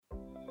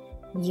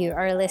You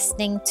are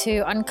listening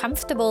to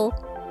Uncomfortable,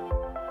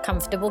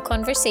 comfortable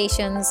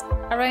conversations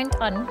around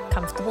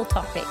uncomfortable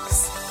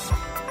topics.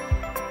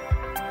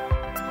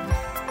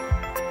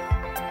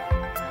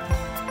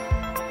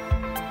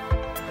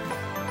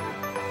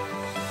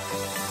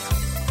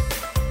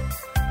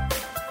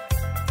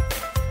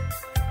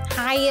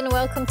 Hi, and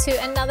welcome to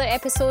another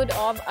episode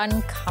of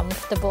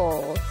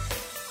Uncomfortable,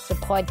 the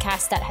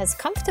podcast that has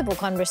comfortable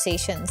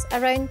conversations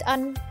around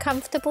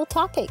uncomfortable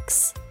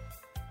topics.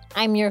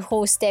 I'm your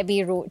host,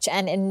 Debbie Roach,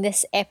 and in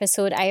this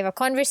episode, I have a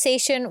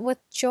conversation with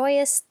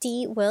Joyous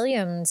D.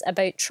 Williams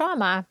about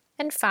trauma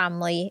and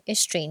family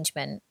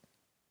estrangement.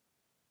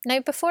 Now,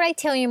 before I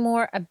tell you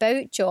more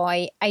about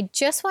Joy, I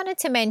just wanted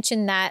to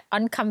mention that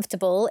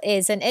Uncomfortable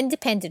is an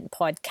independent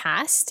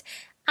podcast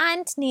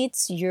and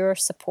needs your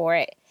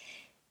support.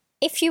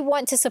 If you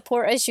want to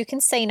support us, you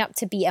can sign up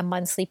to be a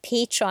monthly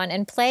patron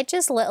and pledge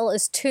as little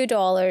as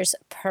 $2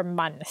 per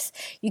month.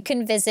 You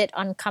can visit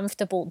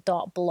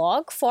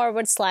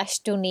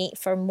uncomfortable.blog/donate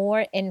for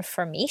more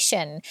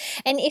information.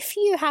 And if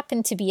you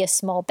happen to be a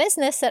small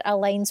business that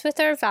aligns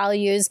with our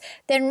values,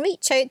 then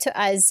reach out to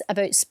us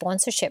about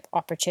sponsorship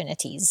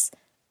opportunities.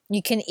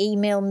 You can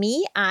email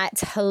me at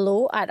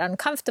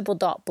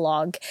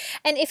hello@uncomfortable.blog.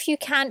 And if you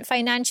can't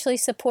financially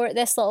support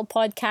this little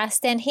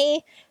podcast, then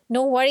hey,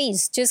 no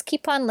worries. Just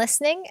keep on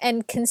listening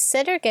and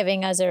consider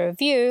giving us a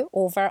review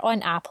over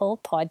on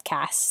Apple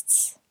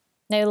Podcasts.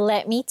 Now,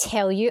 let me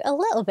tell you a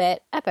little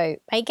bit about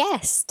my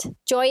guest.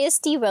 Joyous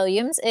D.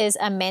 Williams is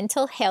a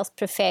mental health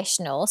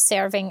professional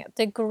serving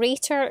the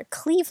greater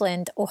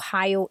Cleveland,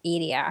 Ohio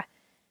area.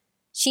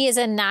 She is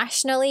a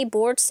nationally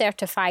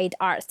board-certified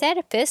art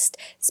therapist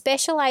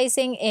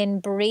specializing in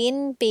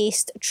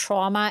brain-based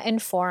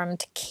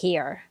trauma-informed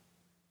care.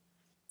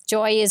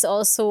 Joy is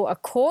also a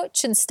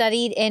coach and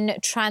studied in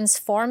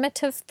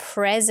transformative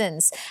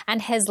presence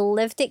and has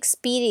lived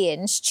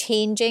experience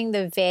changing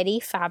the very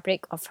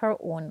fabric of her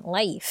own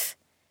life.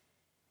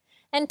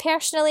 And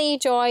personally,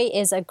 Joy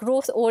is a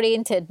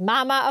growth-oriented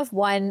mama of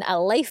one, a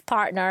life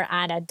partner,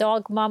 and a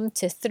dog mum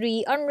to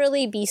 3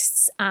 unruly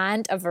beasts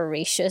and a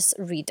voracious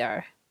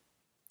reader.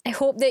 I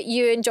hope that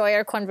you enjoy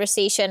our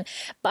conversation,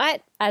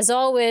 but as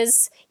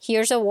always,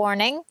 here's a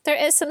warning. There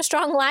is some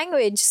strong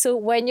language, so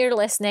when you're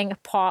listening,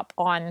 pop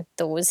on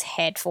those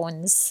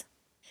headphones.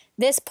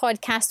 This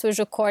podcast was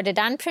recorded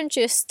and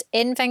produced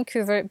in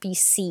Vancouver,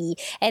 BC,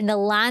 and the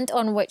land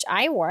on which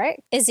I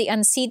work is the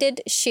unceded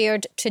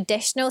shared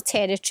traditional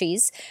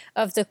territories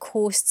of the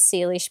Coast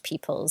Salish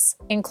peoples,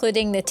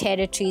 including the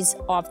territories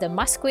of the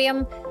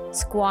Musqueam,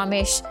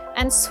 Squamish,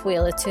 and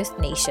Tsleil-Waututh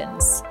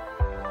nations.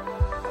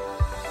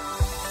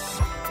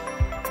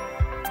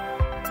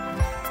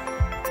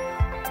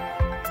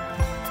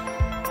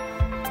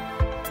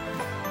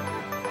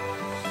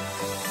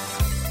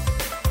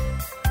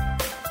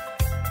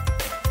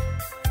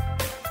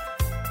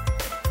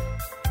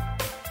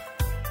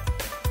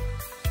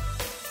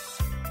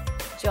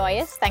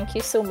 Joyous, thank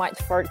you so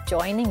much for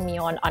joining me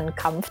on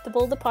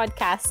Uncomfortable, the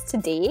podcast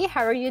today.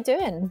 How are you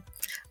doing?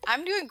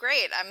 I'm doing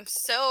great. I'm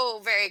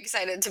so very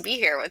excited to be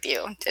here with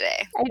you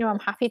today. I know, I'm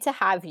happy to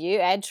have you.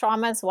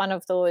 Trauma is one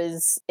of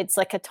those, it's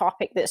like a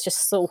topic that's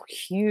just so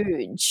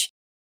huge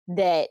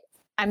that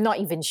I'm not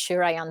even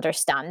sure I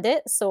understand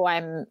it. So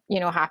I'm,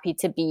 happy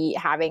to be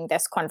having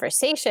this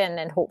conversation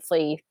and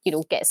hopefully,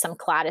 get some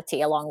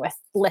clarity along with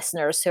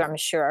listeners who I'm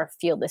sure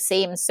feel the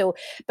same. So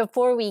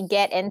before we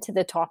get into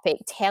the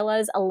topic, tell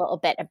us a little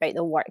bit about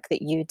the work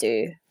that you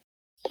do.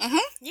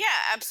 Yeah,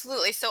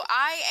 absolutely. So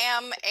I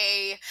am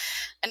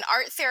an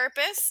art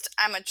therapist.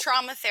 I'm a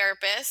trauma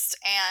therapist,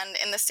 and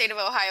in the state of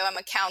Ohio, I'm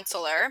a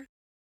counselor.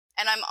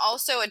 And I'm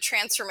also a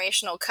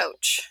transformational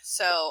coach.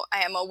 So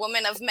I am a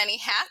woman of many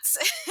hats.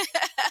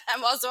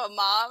 I'm also a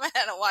mom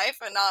and a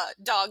wife and a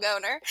dog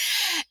owner.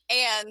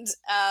 And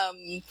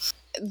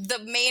the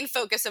main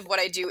focus of what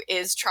I do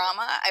is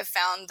trauma. I've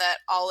found that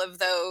all of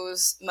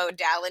those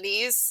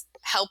modalities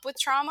help with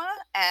trauma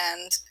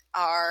and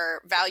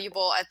are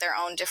valuable at their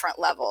own different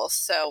levels.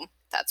 So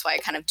that's why I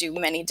kind of do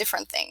many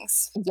different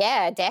things.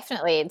 Yeah,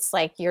 definitely. It's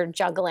like you're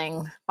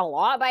juggling a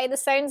lot by the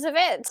sounds of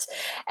it.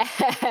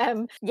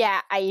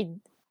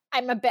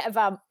 I'm a bit of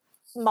a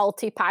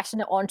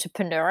multi-passionate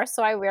entrepreneur,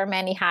 so I wear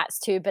many hats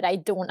too, but I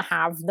don't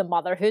have the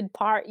motherhood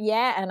part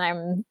yet, and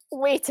I'm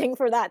waiting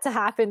for that to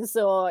happen.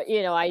 So,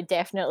 I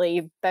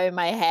definitely bow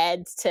my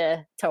head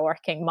to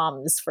working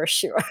mums for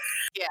sure.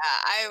 Yeah,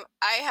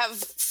 I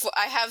have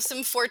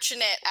some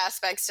fortunate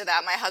aspects to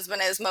that. My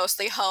husband is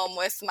mostly home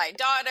with my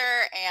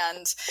daughter,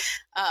 and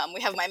we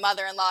have my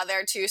mother-in-law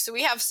there too. So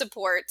we have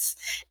supports,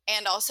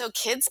 and also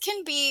kids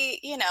can be,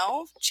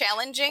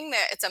 challenging.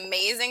 It's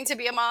amazing to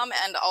be a mom,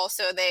 and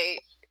also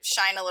they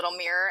shine a little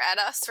mirror at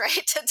us,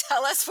 right? To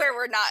tell us where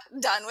we're not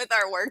done with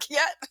our work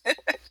yet.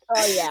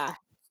 Oh yeah.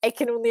 I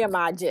can only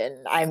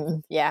imagine.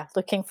 I'm,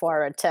 looking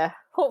forward to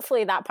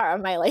hopefully that part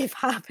of my life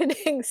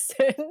happening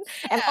soon.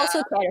 I'm also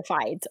Yeah.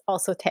 terrified,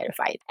 also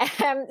terrified.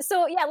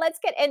 So yeah, let's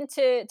get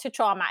into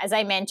trauma. As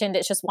I mentioned,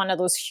 it's just one of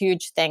those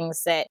huge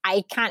things that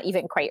I can't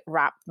even quite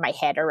wrap my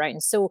head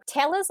around. So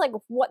tell us like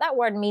what that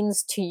word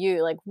means to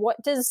you. Like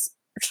what does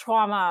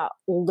trauma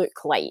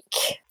look like?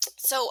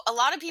 So a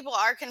lot of people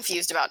are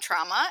confused about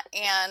trauma,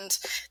 and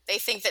they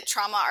think that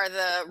trauma are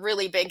the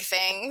really big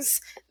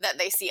things that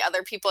they see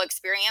other people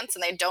experience,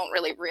 and they don't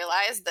really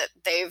realize that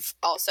they've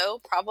also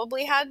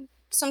probably had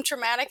some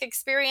traumatic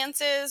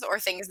experiences or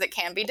things that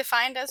can be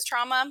defined as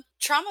trauma.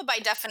 Trauma by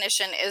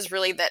definition is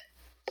really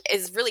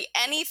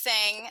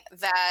anything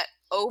that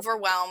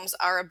overwhelms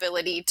our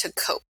ability to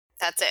cope.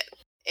 That's it.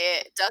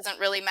 It doesn't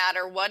really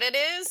matter what it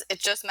is.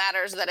 It just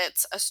matters that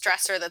it's a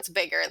stressor that's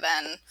bigger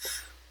than,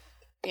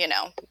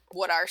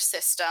 what our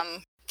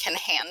system can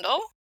handle.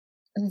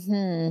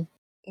 Mm-hmm.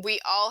 We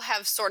all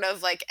have sort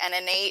of like an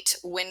innate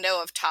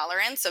window of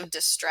tolerance of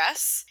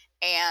distress,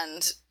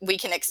 and we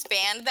can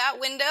expand that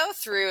window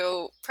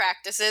through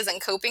practices and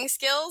coping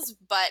skills.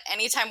 But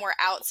anytime we're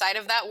outside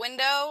of that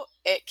window,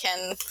 it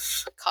can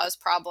cause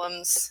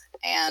problems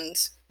and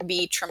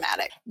be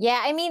traumatic.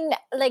 Yeah, I mean,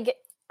 like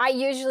I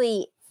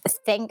usually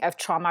think of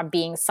trauma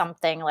being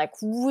something like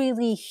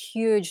really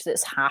huge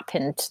that's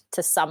happened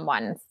to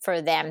someone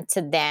for them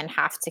to then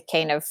have to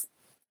kind of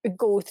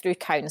go through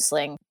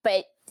counseling.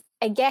 But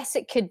I guess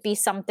it could be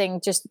something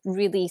just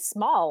really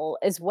small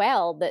as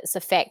well that's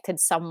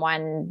affected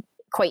someone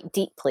quite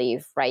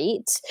deeply,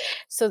 right?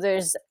 So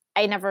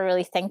I never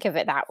really think of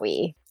it that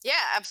way. Yeah,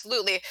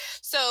 absolutely.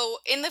 So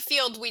in the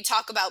field, we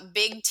talk about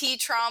big T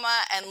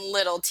trauma and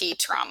little t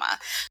trauma.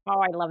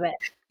 Oh, I love it.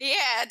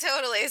 Yeah,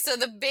 totally. So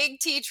the big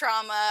T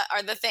trauma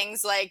are the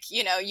things like,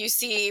 you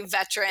see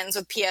veterans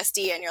with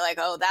PSD and you're like,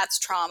 oh, that's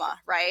trauma,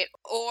 right?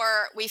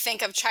 Or we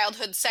think of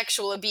childhood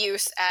sexual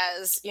abuse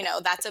as,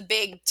 that's a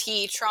big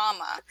T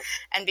trauma.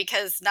 And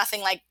because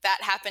nothing like that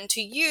happened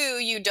to you,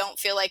 you don't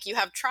feel like you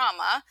have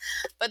trauma.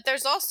 But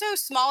there's also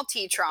small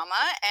T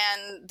trauma,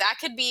 and that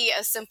could be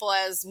as simple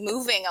as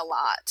moving a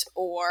lot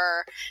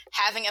or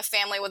having a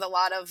family with a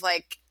lot of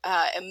like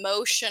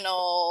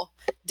emotional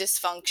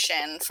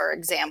dysfunction, for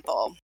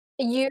example.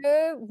 You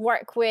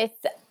work with,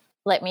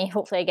 let me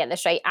hopefully I get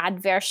this right,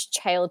 adverse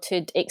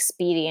childhood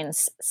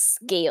experience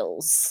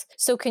scales.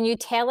 So can you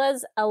tell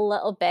us a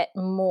little bit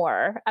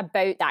more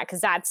about that?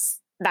 Because that's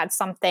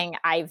something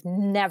I've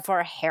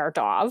never heard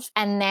of.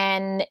 And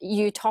then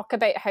you talk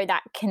about how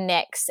that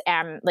connects,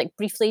 like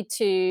briefly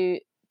to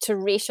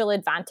racial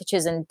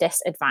advantages and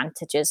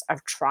disadvantages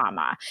of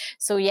trauma.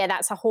 So yeah,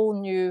 that's a whole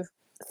new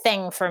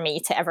thing for me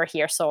to ever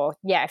hear. So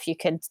yeah, if you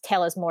could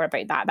tell us more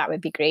about that, that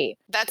would be great.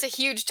 That's a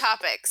huge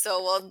topic.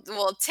 So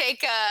we'll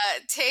take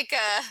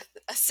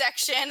a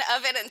section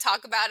of it and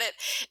talk about it.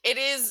 It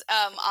is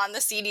on the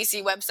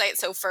CDC website.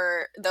 So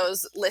for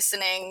those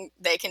listening,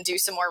 they can do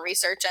some more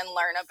research and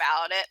learn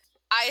about it.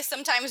 I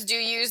sometimes do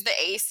use the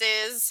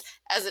ACEs,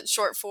 as it's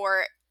short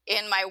for,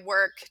 in my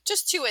work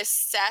just to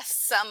assess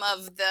some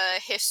of the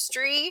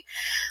history.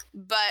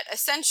 But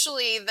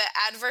essentially, the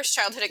Adverse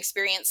Childhood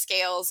Experience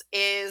Scales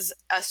is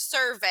a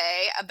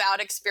survey about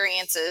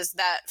experiences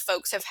that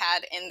folks have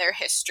had in their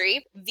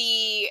history.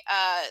 The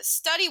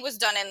study was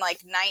done in like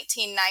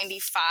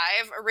 1995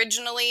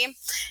 originally,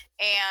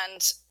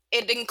 and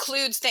it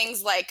includes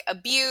things like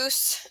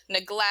abuse,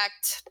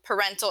 neglect,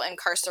 parental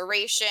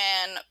incarceration,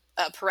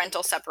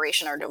 parental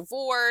separation or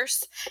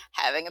divorce,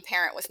 having a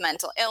parent with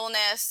mental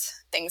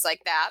illness, things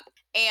like that.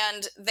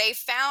 And they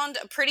found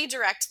a pretty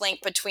direct link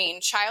between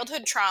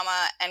childhood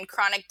trauma and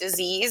chronic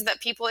disease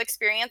that people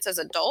experience as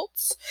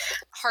adults: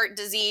 heart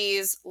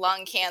disease,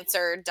 lung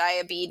cancer,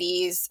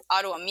 diabetes,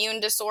 autoimmune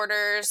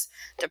disorders,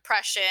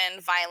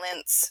 depression,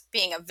 violence,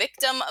 being a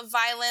victim of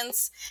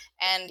violence,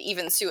 and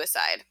even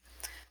suicide.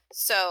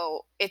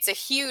 So it's a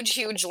huge,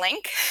 huge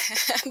link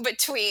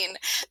between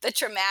the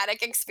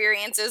traumatic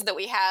experiences that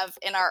we have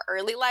in our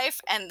early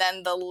life and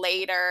then the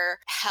later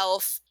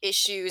health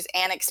issues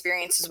and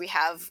experiences we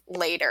have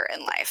later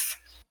in life.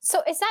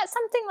 So is that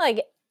something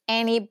like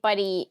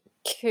anybody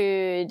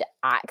could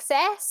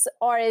access,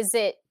 or is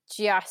it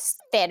just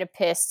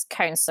therapists,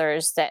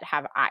 counselors that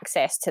have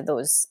access to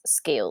those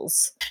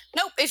scales?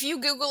 Nope. If you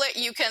Google it,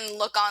 you can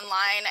look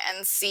online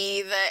and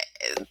see that.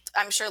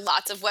 I'm sure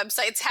lots of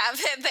websites have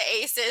it, the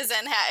ACEs,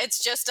 and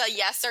it's just a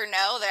yes or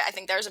no. I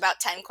think there's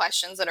about 10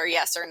 questions that are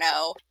yes or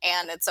no,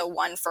 and it's a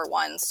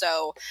 1-for-1.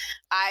 So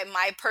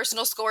my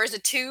personal score is a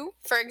 2,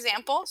 for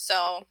example,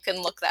 so you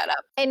can look that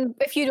up. And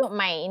if you don't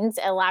mind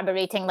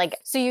elaborating, like,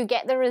 so you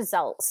get the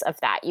results of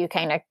that. You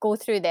kind of go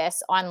through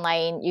this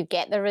online, you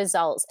get the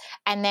results,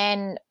 and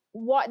then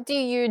what do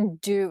you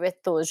do with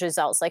those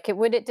results? Like,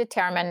 would it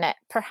determine that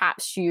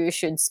perhaps you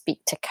should speak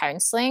to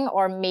counseling,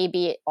 or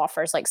maybe it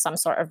offers like some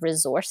sort of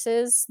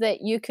resources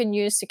that you can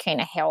use to kind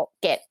of help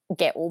get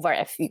over,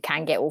 if you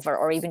can get over,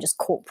 or even just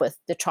cope with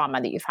the trauma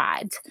that you've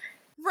had?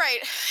 Right.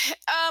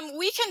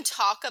 We can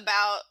talk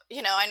about,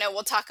 I know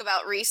we'll talk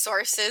about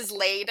resources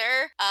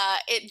later.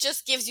 It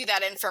just gives you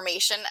that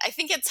information. I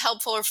think it's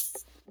helpful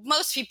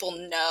most people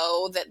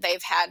know that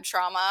they've had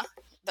trauma,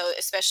 though,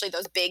 especially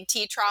those big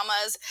T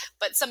traumas.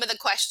 But some of the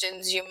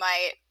questions you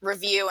might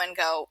review and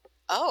go,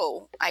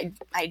 oh, I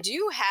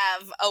do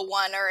have a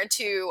 1 or a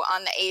 2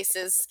 on the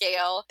ACEs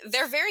scale.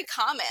 They're very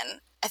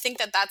common. I think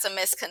that that's a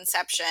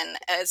misconception.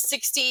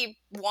 61%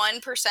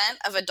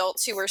 of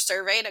adults who were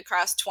surveyed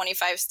across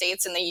 25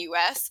 states in the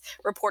US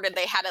reported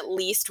they had at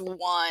least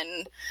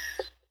one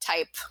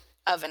type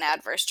of an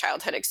adverse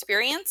childhood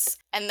experience.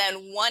 And then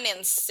 1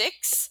 in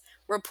 6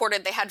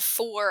 reported they had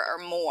 4 or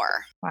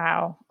more.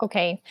 Wow.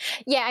 Okay.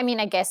 Yeah. I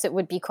mean, I guess it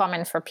would be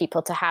common for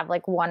people to have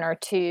like 1 or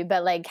 2,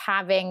 but like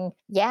having,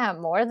 yeah,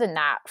 more than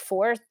that,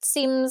 4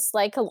 seems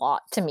like a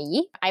lot to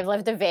me. I've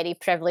lived a very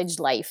privileged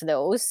life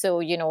though.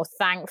 So,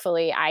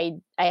 thankfully I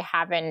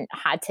haven't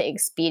had to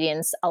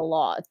experience a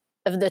lot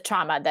of the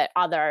trauma that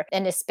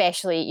and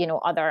especially,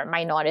 other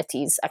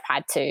minorities have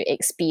had to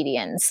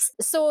experience.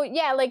 So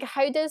yeah, like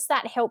how does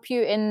that help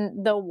you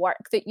in the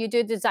work that you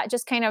do? Does that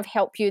just kind of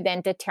help you then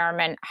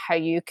determine how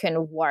you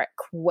can work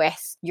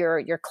with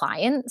your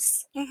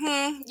clients?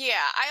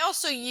 Yeah, I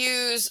also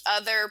use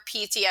other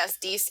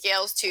PTSD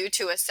scales too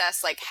to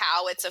assess like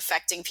how it's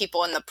affecting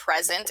people in the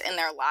present in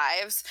their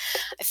lives.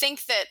 I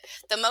think that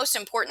the most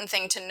important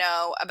thing to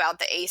know about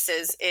the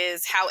ACEs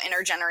is how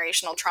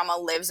intergenerational trauma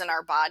lives in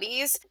our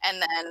bodies,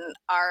 and then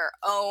our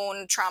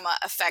own trauma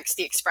affects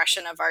the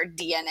expression of our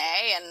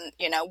DNA, and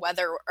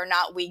whether or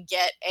not we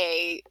get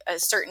a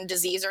certain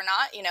disease or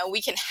not.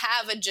 We can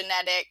have a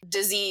genetic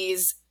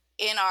disease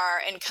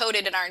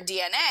encoded in our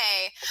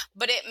DNA,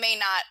 but it may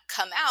not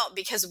come out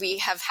because we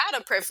have had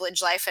a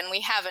privileged life and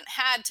we haven't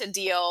had to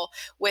deal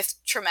with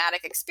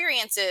traumatic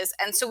experiences.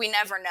 And so we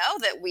never know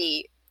that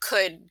we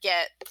could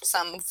get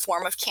some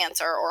form of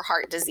cancer or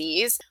heart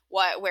disease.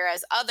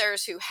 Whereas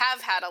others who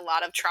have had a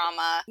lot of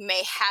trauma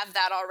may have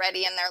that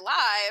already in their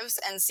lives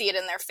and see it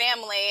in their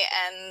family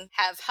and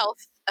have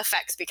health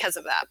effects because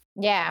of that.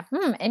 Yeah,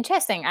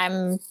 interesting.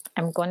 I'm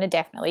going to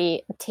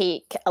definitely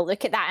take a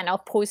look at that, and I'll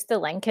post the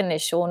link in the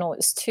show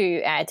notes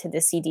to the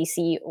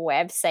CDC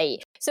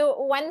website.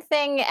 So one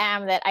thing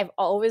that I've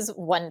always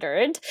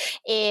wondered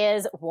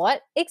is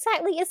what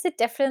exactly is the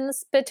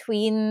difference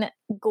between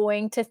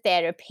going to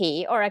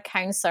therapy or a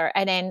counselor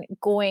and then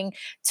going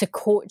to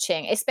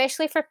coaching,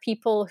 especially for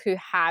people who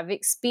have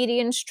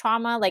experienced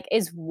trauma? Like,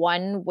 is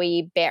one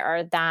way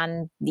better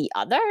than the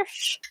other?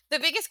 The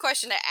biggest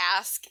question to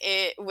ask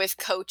with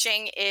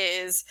coaching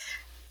is,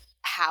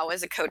 how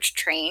is a coach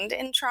trained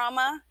in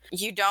trauma?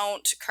 You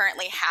don't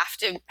currently have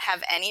to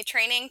have any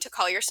training to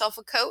call yourself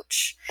a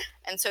coach.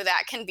 And so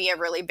that can be a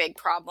really big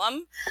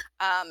problem.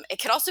 It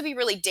can also be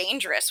really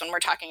dangerous when we're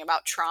talking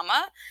about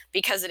trauma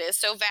because it is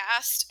so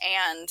vast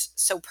and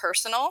so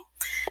personal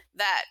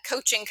that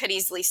coaching could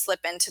easily slip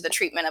into the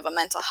treatment of a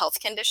mental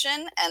health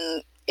condition.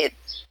 And it,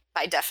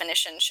 by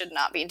definition, should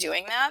not be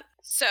doing that.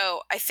 So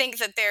I think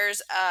that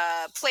there's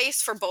a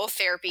place for both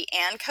therapy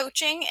and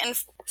coaching in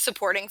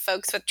supporting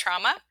folks with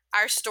trauma.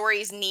 Our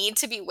stories need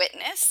to be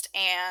witnessed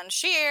and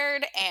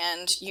shared,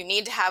 and you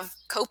need to have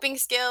coping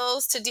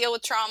skills to deal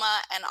with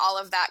trauma, and all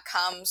of that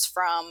comes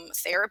from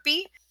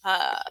therapy.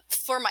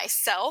 For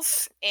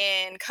myself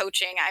in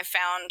coaching, I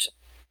found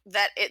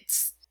that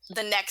it's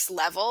the next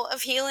level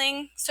of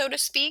healing, so to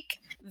speak,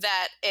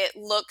 that it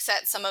looks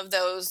at some of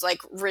those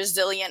like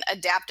resilient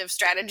adaptive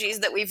strategies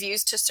that we've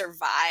used to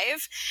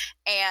survive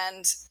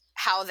and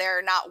how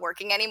they're not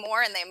working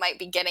anymore and they might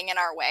be getting in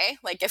our way.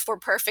 Like if we're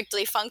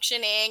perfectly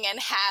functioning and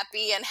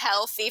happy and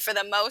healthy for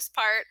the most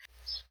part.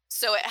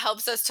 So it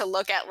helps us to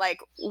look at like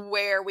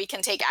where we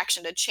can take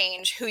action to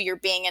change who you're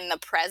being in the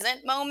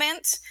present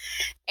moment.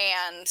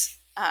 And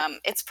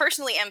it's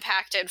personally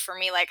impacted for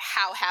me, like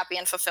how happy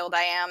and fulfilled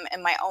I am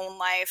in my own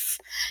life.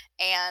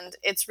 And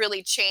it's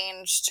really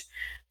changed.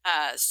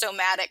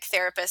 Somatic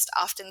therapists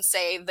often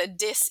say the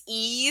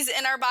dis-ease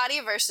in our body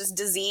versus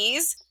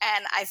disease.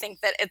 And I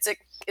think that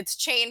it's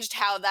changed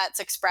how that's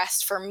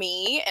expressed for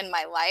me in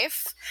my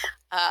life,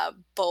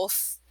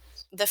 both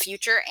the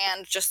future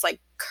and just like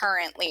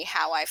currently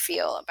how I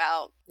feel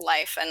about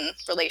life and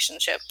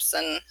relationships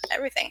and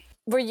everything.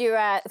 Were you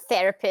a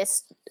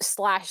therapist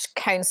 /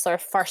 counselor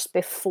first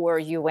before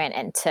you went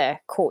into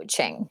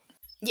coaching?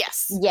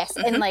 Yes. Yes.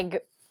 Mm-hmm. And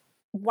like,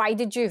 why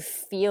did you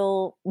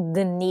feel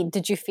the need?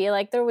 Did you feel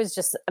like there was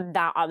just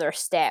that other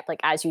step? Like,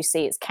 as you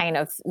say, it's kind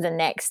of the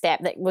next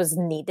step that was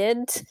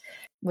needed.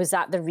 Was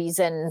that the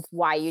reason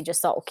why you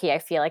just thought, okay, I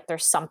feel like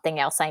there's something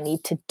else I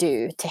need to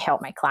do to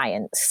help my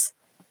clients?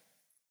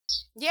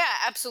 Yeah,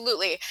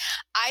 absolutely.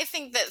 I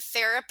think that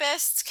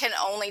therapists can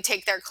only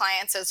take their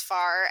clients as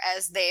far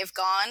as they've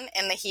gone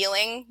in the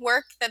healing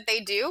work that they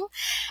do.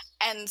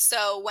 And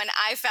so when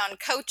I found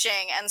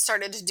coaching and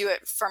started to do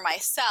it for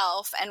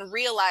myself and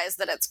realized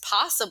that it's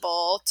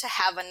possible to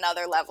have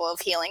another level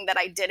of healing that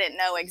I didn't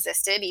know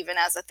existed, even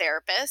as a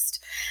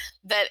therapist,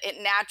 that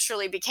it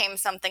naturally became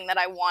something that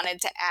I wanted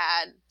to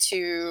add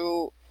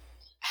to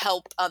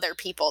help other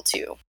people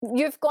too.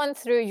 You've gone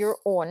through your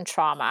own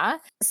trauma.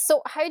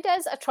 So how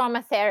does a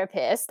trauma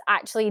therapist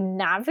actually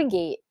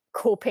navigate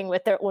coping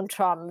with their own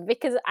trauma?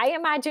 Because I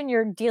imagine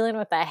you're dealing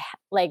with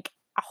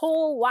a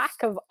whole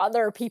whack of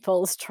other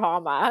people's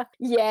trauma,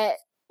 yet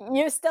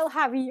you still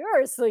have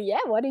yours. So yeah,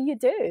 what do you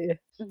do?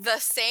 The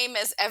same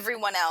as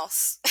everyone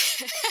else.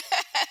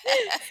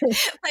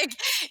 Like,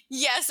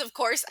 yes, of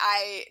course,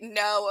 I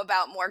know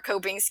about more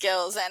coping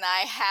skills, and I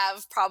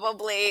have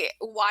probably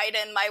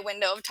widened my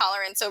window of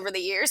tolerance over the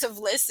years of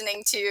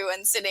listening to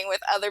and sitting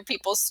with other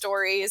people's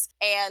stories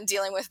and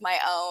dealing with my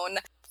own.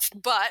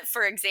 But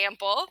for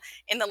example,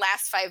 in the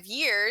last 5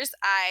 years,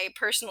 I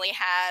personally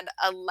had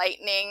a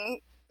lightning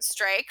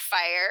strike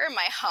fire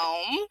my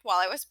home while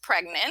I was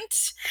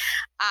pregnant.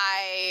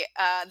 I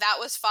that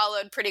was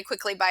followed pretty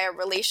quickly by a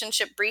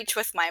relationship breach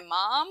with my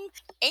mom,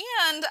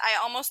 and I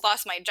almost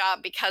lost my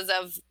job because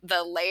of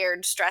the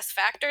layered stress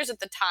factors at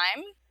the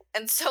time.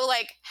 And so,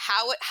 like,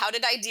 how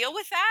did I deal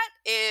with that?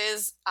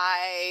 Is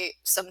I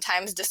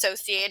sometimes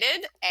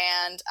dissociated,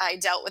 and I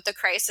dealt with the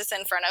crisis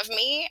in front of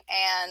me,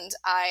 and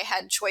I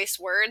had choice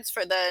words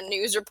for the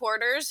news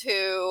reporters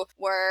who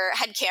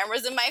had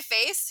cameras in my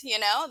face,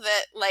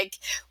 that like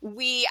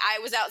I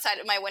was outside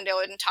of my window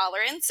of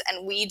tolerance,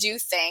 and we do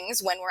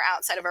things when we're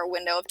outside of our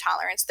window of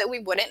tolerance that we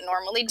wouldn't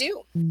normally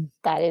do.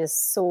 That is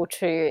so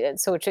true.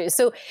 It's so true.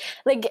 So,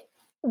 like,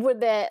 were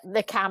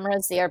the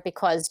cameras there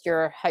because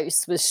your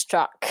house was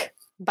struck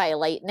by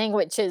lightning,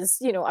 which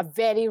is, a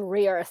very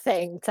rare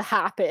thing to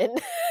happen?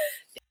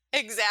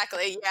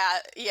 Exactly.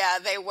 Yeah,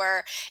 they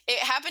were. It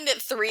happened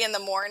at 3 a.m,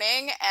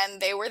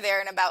 and they were there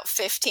in about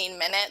 15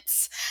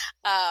 minutes.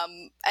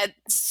 And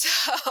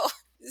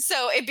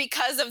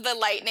because of the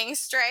lightning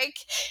strike,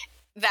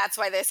 that's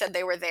why they said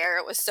they were there.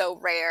 It was so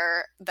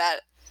rare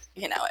that,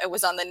 it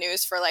was on the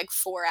news for like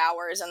 4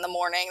 hours in the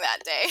morning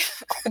that day.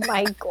 Oh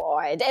my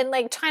God. And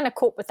like trying to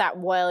cope with that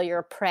while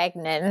you're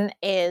pregnant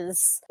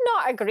is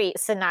not a great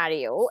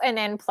scenario. And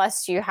then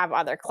plus you have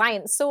other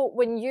clients. So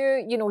when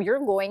you're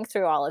going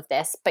through all of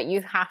this, but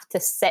you have to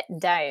sit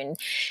down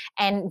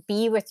and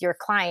be with your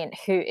client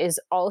who is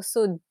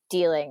also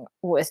dealing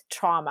with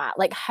trauma,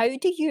 like how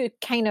do you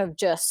kind of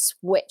just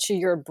switch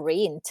your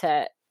brain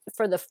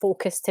for the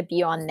focus to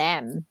be on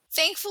them?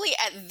 Thankfully,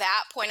 at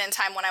that point in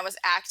time when I was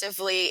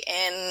actively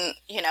in,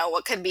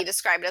 what could be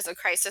described as a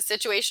crisis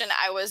situation,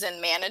 I was in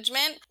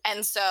management.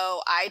 And so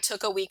I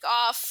took a week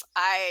off.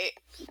 I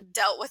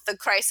dealt with the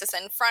crisis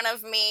in front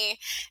of me,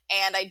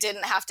 and I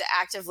didn't have to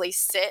actively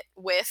sit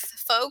with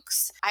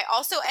folks. I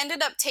also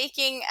ended up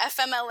taking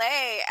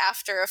FMLA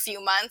after a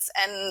few months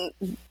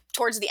and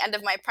towards the end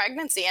of my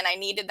pregnancy, and I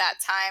needed that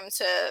time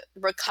to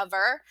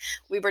recover.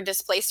 We were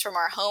displaced from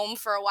our home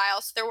for a while,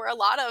 so there were a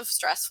lot of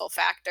stressful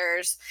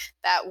factors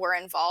that were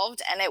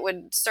involved, and it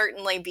would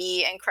certainly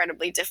be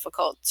incredibly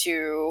difficult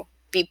to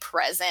be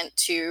present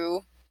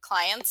to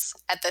clients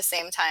at the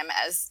same time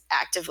as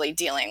actively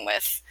dealing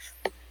with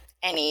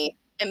any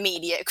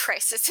immediate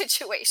crisis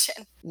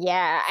situation.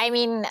 Yeah, I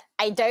mean,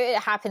 I doubt it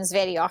happens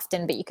very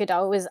often, but you could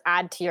always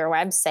add to your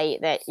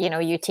website that,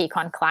 you take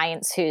on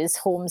clients whose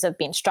homes have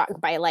been struck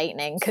by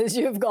lightning because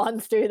you've gone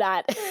through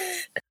that.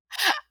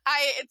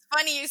 It's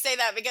funny you say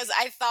that because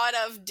I thought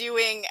of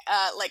doing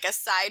like a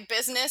side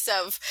business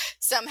of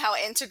somehow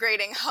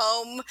integrating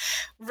home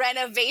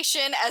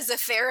renovation as a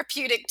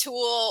therapeutic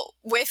tool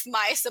with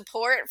my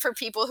support for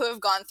people who have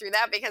gone through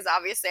that, because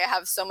obviously I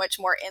have so much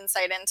more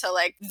insight into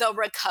like the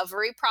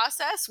recovery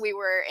process. We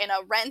were in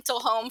a rental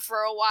home for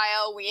a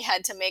while. We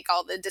had to make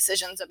all the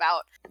decisions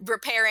about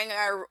repairing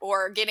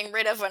or getting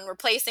rid of and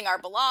replacing our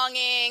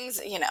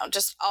belongings,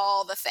 just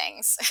all the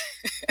things.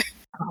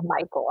 Oh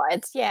my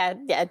God. Yeah,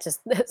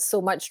 just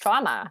so much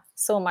trauma,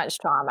 so much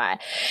trauma.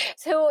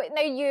 So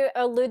now you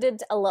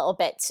alluded a little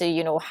bit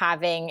to,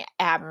 having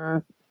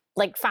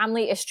like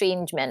family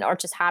estrangement or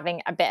just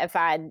having a bit of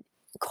a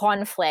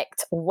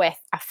conflict with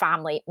a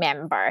family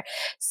member.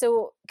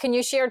 So can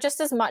you share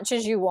just as much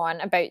as you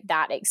want about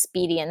that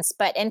experience,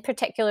 but in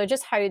particular,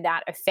 just how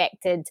that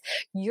affected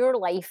your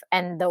life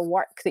and the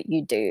work that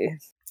you do?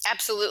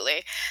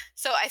 Absolutely.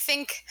 So I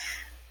think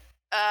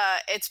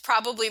it's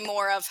probably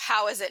more of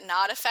how has it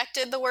not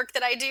affected the work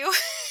that I do.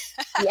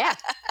 Yeah.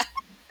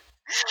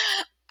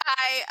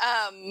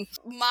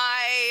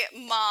 My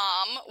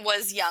mom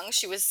was young.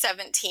 She was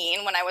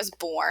 17 when I was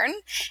born,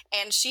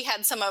 and she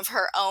had some of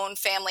her own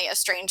family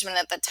estrangement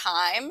at the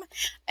time.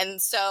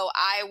 And so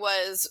I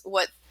was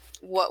what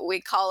we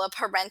call a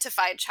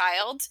parentified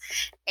child.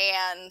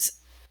 And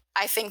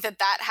I think that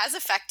has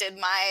affected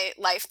my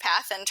life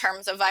path in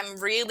terms of I'm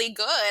really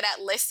good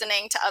at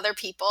listening to other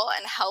people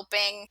and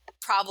helping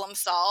problem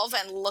solve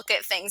and look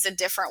at things a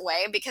different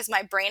way because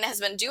my brain has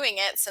been doing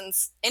it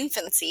since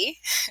infancy.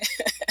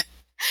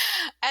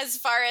 As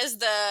far as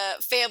the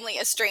family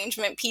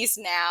estrangement piece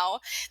now,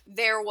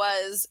 there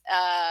was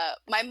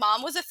my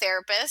mom was a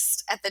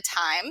therapist at the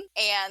time,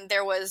 and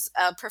there was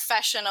a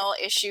professional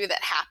issue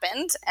that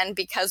happened. And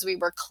because we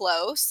were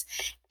close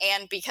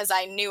and because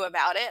I knew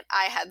about it,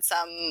 I had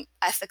some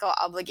ethical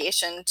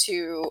obligation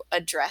to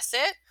address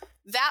it.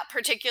 That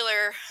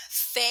particular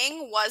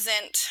thing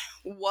wasn't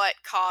what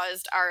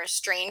caused our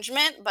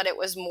estrangement, but it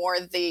was more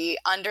the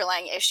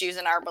underlying issues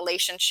in our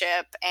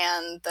relationship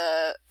and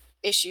the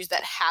issues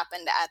that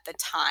happened at the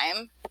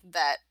time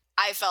that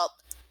I felt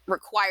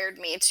required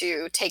me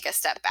to take a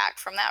step back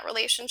from that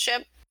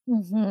relationship.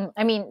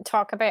 I mean,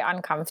 talk about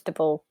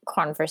uncomfortable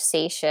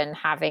conversation,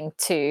 having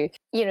to,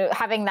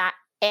 having that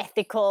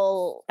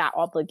ethical, that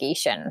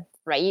obligation,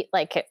 right?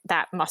 Like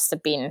that must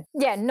have been,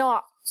 yeah,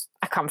 not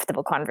a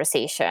comfortable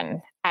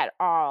conversation at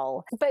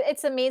all. But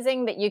it's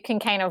amazing that you can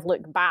kind of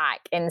look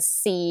back and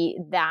see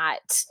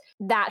that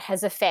that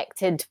has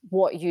affected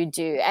what you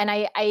do. And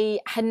I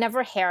had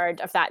never heard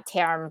of that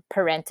term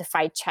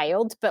parentified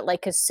child, but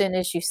like as soon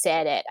as you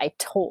said it, I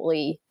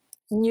totally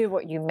knew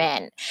what you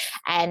meant.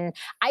 And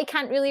I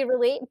can't really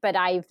relate, but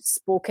I've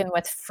spoken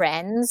with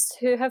friends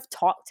who have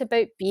talked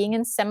about being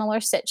in similar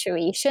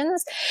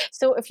situations.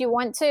 So if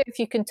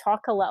you can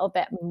talk a little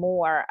bit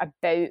more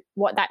about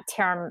what that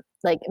term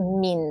like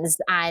means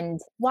and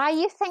why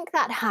you think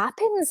that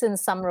happens in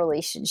some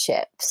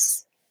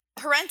relationships.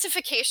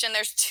 Parentification,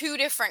 there's two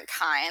different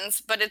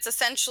kinds, but it's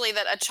essentially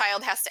that a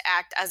child has to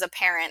act as a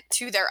parent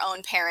to their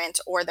own parent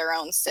or their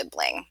own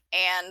sibling.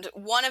 And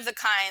one of the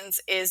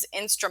kinds is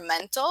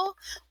instrumental,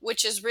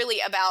 which is really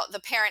about the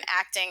parent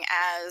acting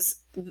as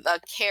the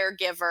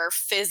caregiver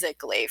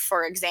physically.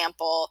 For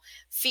example,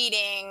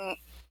 feeding,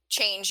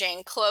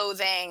 changing,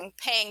 clothing,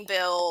 paying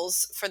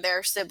bills for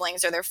their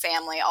siblings or their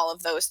family, all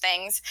of those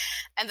things.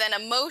 And then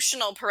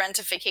emotional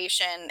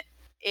parentification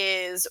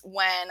is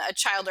when a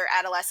child or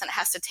adolescent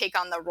has to take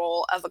on the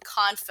role of a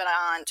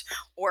confidant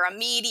or a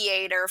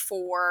mediator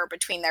for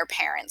between their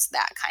parents,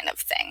 that kind of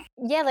thing.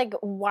 Yeah, like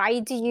why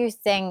do you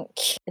think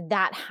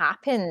that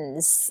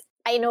happens?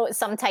 I know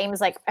sometimes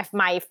like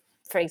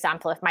for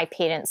example, if my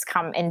parents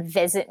come and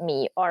visit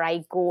me or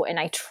I go and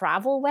I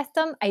travel with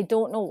them, I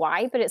don't know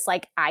why, but it's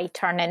like I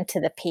turn into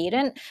the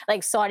parent.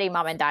 Like, sorry,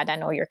 mom and dad, I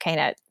know you're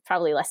kind of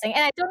probably listening.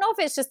 And I don't know if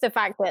it's just the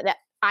fact that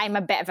I'm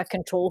a bit of a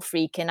control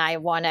freak and I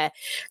want to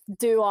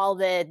do all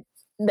the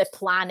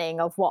planning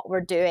of what we're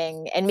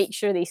doing and make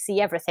sure they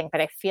see everything, but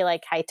I feel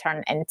like I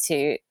turn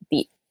into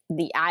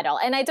the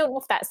adult. And I don't know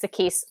if that's the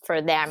case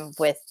for them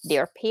with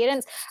their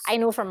parents. I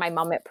know for my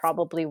mum it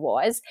probably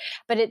was,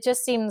 but it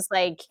just seems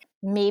like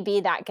maybe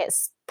that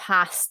gets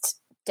passed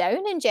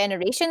down in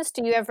generations.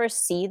 Do you ever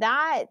see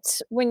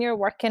that when you're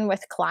working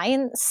with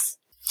clients?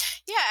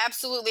 Yeah,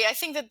 absolutely. I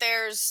think that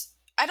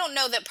I don't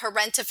know that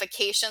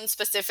parentification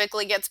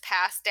specifically gets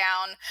passed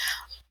down,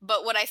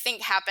 but what I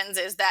think happens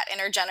is that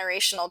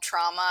intergenerational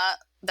trauma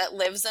that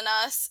lives in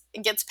us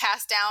gets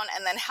passed down,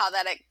 and then how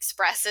that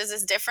expresses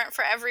is different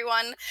for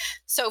everyone.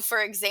 So, for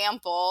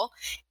example,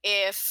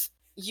 if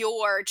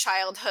your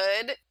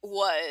childhood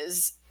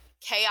was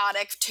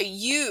chaotic to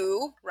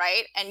you,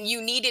 right, and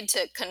you needed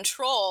to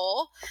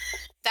control,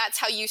 that's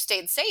how you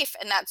stayed safe,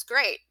 and that's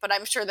great. But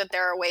I'm sure that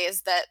there are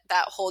ways that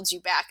holds you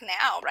back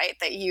now, right,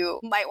 that you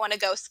might want to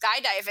go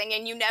skydiving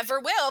and you never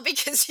will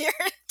because you're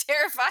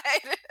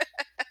terrified.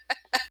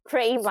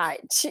 Pretty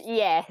much,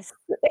 yes.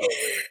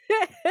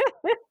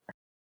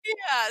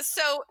 Yeah,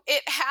 so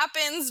it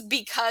happens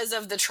because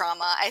of the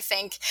trauma. I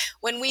think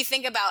when we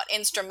think about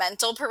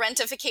instrumental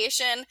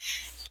parentification,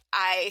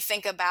 I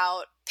think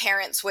about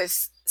parents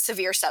with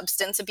severe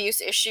substance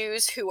abuse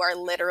issues who are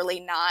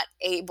literally not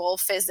able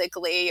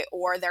physically,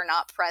 or they're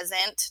not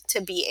present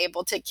to be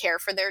able to care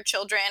for their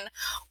children,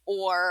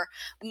 or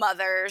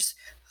mothers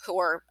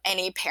or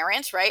any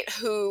parent, right,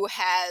 who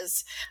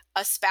has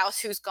a spouse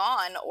who's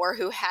gone, or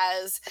who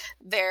has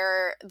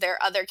their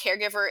other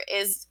caregiver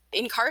is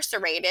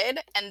incarcerated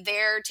and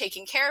they're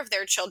taking care of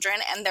their children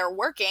and they're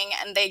working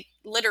and they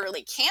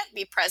literally can't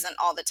be present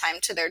all the time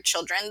to their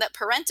children. That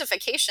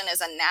parentification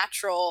is a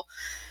natural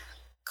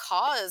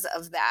cause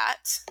of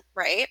that,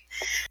 right?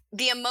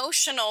 The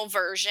emotional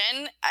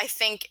version, I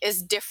think,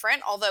 is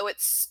different, although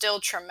it's still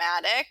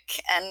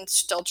traumatic and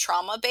still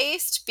trauma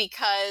based,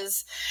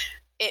 because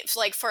it's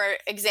like, for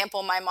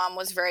example, my mom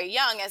was very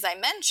young, as I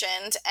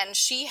mentioned, and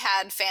she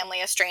had family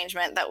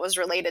estrangement that was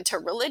related to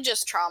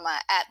religious trauma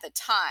at the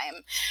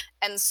time.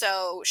 And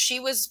so she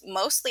was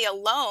mostly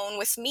alone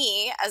with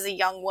me as a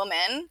young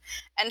woman,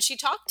 and she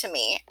talked to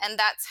me. And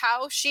that's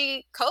how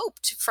she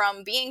coped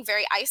from being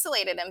very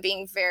isolated and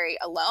being very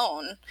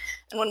alone.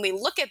 And when we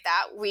look at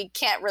that, we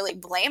can't really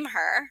blame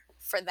her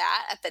for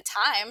that at the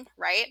time,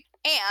 right?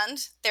 And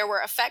there were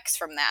effects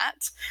from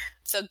that.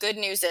 So good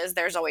news is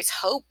there's always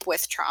hope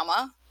with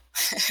trauma.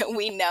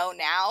 We know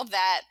now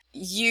that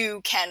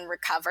you can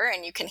recover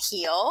and you can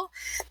heal,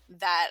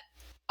 that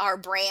our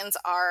brains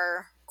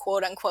are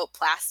quote unquote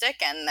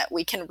plastic, and that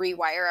we can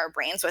rewire our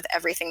brains with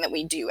everything that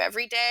we do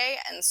every day.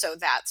 And so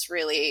that's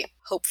really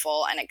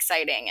hopeful and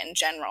exciting in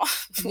general.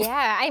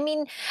 Yeah, I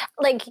mean,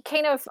 like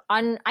kind of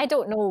I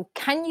don't know,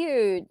 can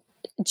you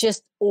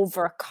just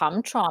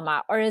overcome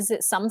trauma, or is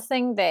it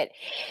something that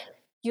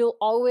you'll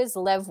always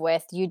live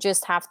with? You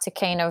just have to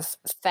kind of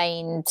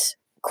find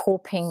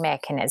coping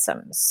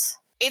mechanisms.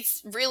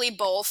 It's really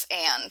both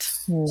and.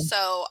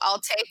 So I'll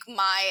take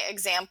my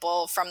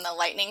example from the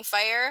lightning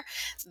fire,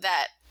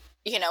 that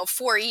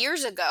 4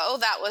 years ago,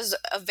 that was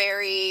a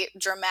very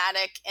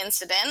dramatic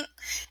incident.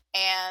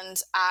 And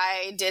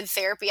I did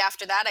therapy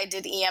after that. I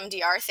did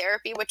EMDR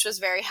therapy, which was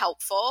very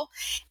helpful.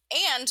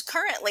 And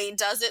currently,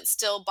 does it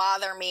still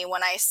bother me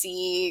when I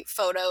see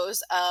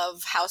photos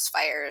of house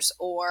fires?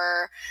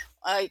 Or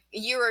a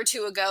year or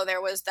two ago,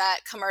 there was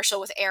that commercial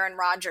with Aaron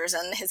Rodgers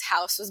and his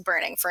house was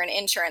burning for an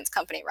insurance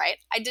company, right?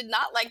 I did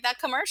not like that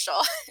commercial.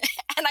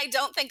 And I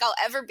don't think I'll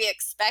ever be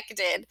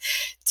expected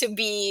to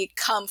be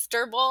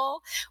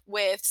comfortable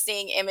with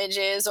seeing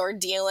images or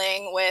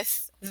dealing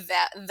with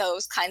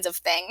those kinds of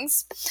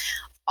things.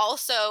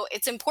 Also,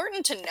 it's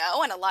important to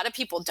know, and a lot of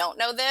people don't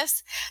know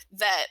this,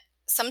 that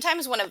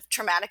sometimes when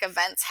traumatic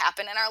events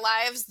happen in our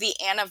lives, the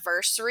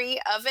anniversary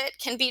of it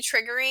can be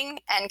triggering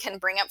and can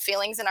bring up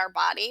feelings in our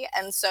body.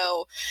 And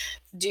so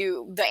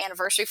the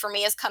anniversary for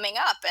me is coming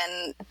up,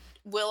 and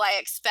will I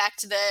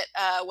expect that,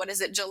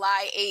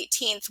 July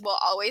 18th will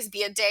always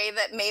be a day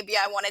that maybe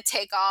I want to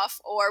take off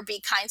or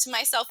be kind to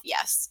myself?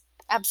 Yes,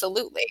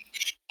 absolutely.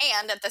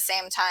 And at the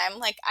same time,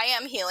 like, I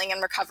am healing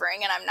and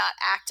recovering, and I'm not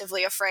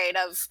actively afraid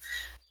of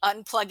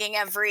unplugging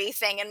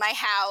everything in my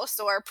house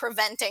or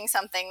preventing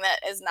something that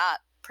is not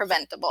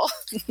preventable.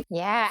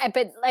 Yeah,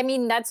 but I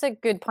mean, that's a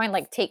good point.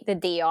 Like, take the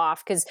day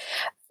off because,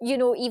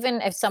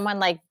 even if someone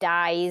like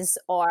dies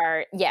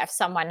or, yeah, if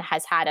someone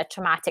has had a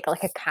traumatic,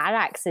 like a car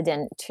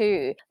accident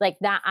too, like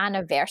that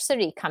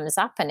anniversary comes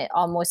up and it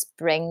almost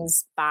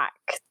brings back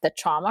the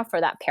trauma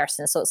for that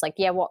person. So it's like,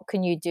 yeah, what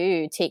can you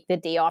do? Take the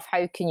day off.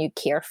 How can you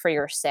care for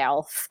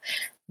yourself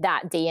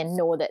that day and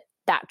know that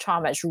that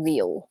trauma is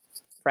real?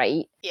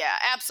 Right. Yeah,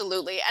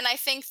 absolutely. And I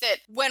think that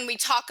when we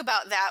talk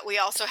about that, we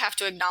also have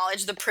to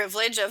acknowledge the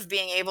privilege of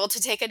being able to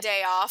take a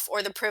day off,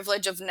 or the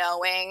privilege of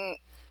knowing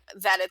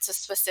that it's a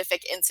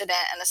specific incident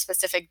and a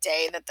specific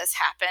day that this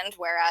happened.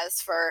 Whereas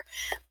for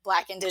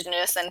Black,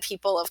 Indigenous, and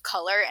people of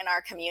color in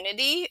our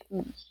community,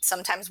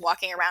 sometimes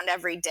walking around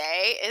every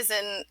day is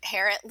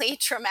inherently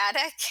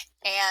traumatic,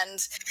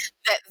 and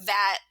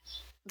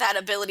that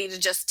ability to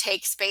just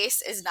take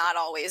space is not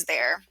always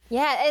there.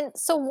 Yeah, and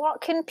so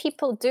what can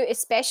people do,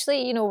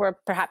 especially, where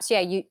perhaps, yeah,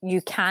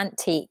 you can't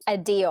take a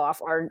day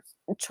off, or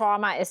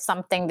trauma is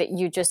something that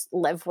you just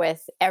live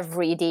with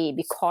every day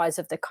because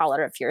of the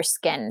color of your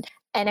skin.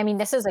 And I mean,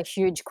 this is a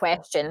huge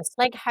question. It's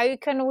like, how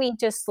can we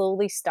just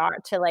slowly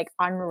start to like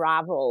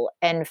unravel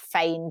and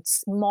find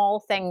small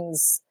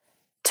things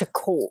to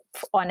cope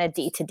on a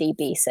day-to-day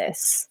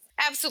basis?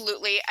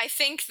 Absolutely. I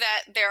think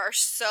that there are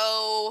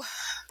so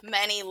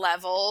many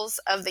levels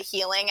of the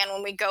healing. And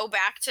when we go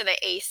back to the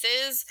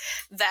ACEs,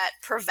 that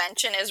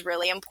prevention is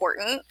really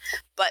important.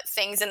 But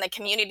things in the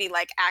community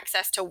like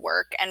access to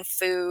work and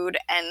food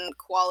and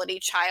quality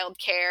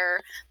childcare,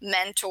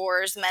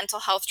 mentors,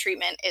 mental health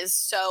treatment is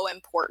so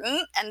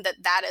important. And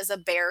that is a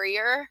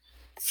barrier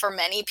for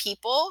many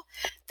people,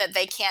 that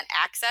they can't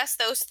access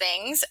those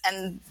things.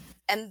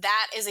 And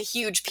that is a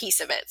huge piece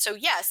of it. So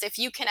yes, if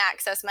you can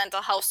access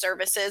mental health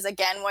services,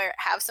 again, we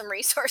have some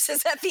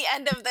resources at the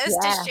end of this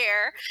to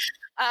share,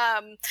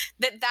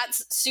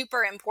 that's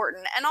super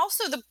important. And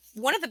also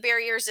one of the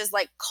barriers is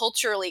like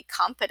culturally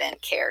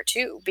competent care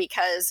too,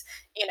 because,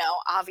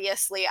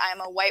 obviously I'm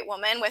a white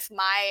woman with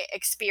my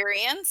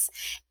experience,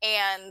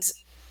 and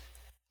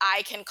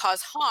I can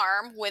cause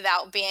harm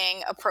without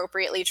being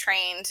appropriately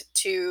trained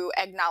to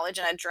acknowledge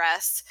and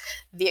address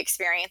the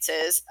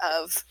experiences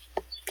of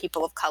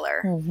people of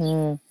color.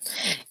 Mm-hmm.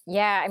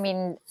 Yeah, I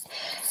mean,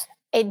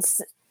 it's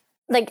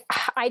like,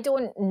 I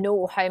don't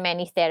know how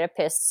many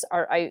therapists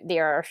are out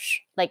there,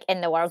 like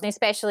in the world, and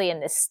especially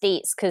in the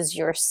States, because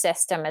your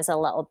system is a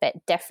little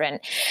bit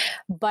different.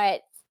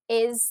 But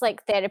is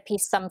like therapy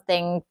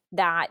something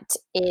that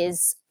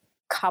is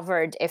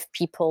covered if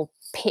people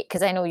pay?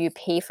 Because I know you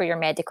pay for your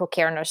medical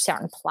care and there's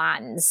certain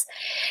plans.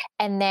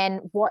 And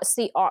then what's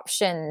the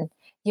option,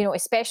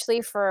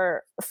 especially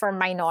for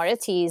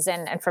minorities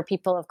and for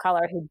people of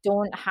color who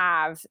don't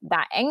have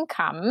that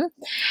income?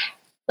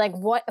 Like,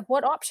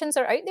 what options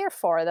are out there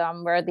for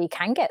them where they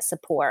can get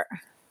support?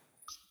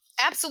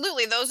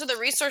 Absolutely. Those are the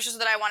resources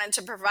that I wanted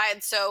to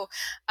provide. So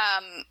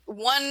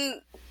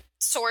one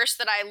source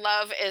that I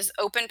love is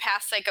Open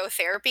Path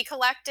Psychotherapy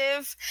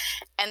Collective,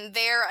 and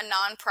they're a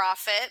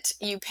nonprofit.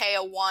 You pay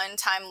a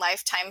one-time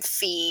lifetime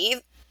fee,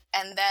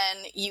 and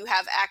then you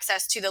have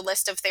access to the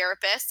list of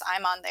therapists,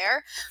 I'm on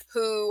there,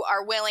 who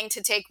are willing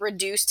to take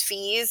reduced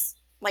fees,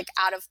 like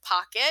out of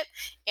pocket,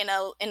 in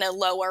a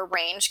lower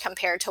range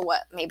compared to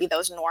what maybe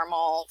those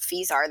normal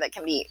fees are that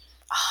can be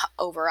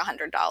over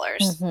 $100.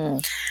 Mm-hmm.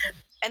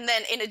 And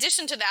then in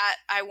addition to that,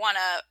 I want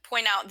to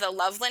point out the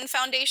Loveland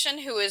Foundation,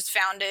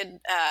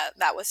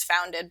 that was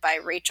founded by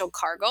Rachel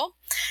Cargill.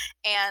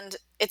 And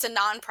it's a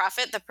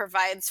nonprofit that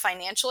provides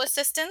financial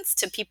assistance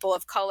to people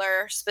of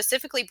color,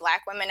 specifically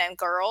Black women and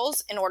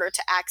girls, in order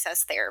to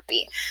access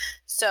therapy.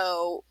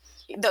 So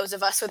those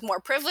of us with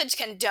more privilege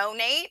can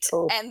donate,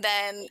 and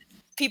then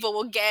people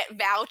will get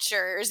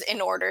vouchers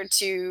in order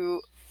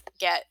to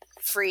get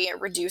free and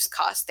reduced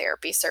cost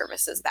therapy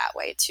services that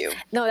way too.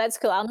 No, that's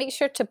cool. I'll make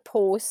sure to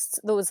post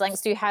those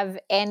links. Do you have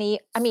any?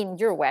 I mean,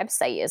 your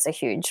website is a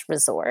huge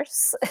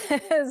resource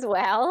as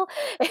well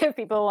if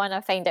people want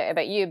to find out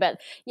about you. But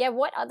yeah,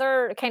 what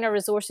other kind of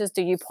resources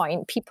do you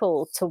point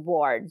people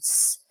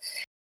towards?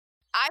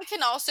 I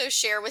can also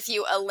share with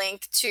you a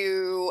link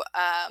to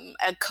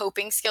a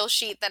coping skill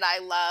sheet that I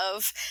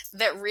love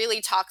that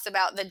really talks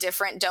about the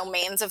different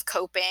domains of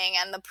coping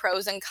and the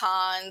pros and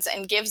cons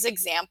and gives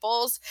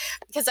examples,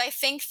 because I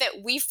think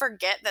that we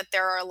forget that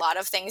there are a lot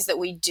of things that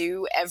we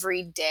do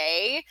every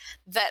day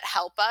that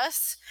help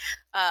us.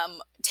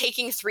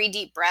 Taking 3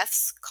 deep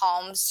breaths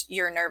calms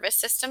your nervous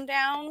system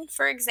down,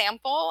 for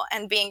example,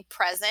 and being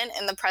present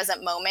in the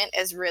present moment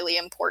is really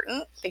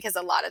important, because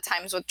a lot of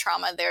times with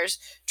trauma, there's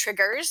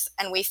triggers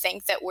and we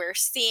think that we're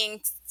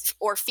seeing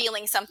or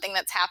feeling something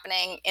that's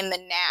happening in the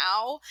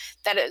now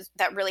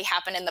that really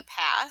happened in the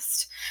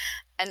past.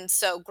 And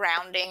so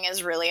grounding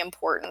is really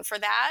important for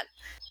that.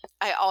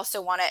 I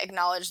also want to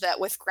acknowledge that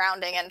with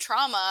grounding and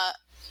trauma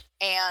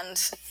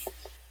and,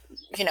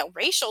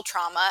 racial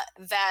trauma,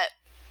 that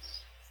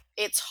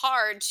it's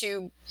hard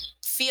to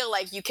feel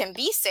like you can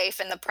be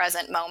safe in the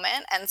present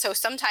moment. And so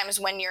sometimes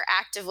when you're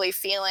actively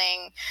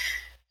feeling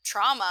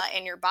trauma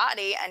in your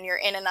body and you're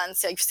in an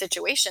unsafe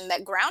situation,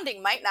 that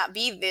grounding might not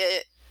be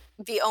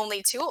the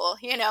only tool.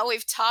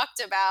 We've talked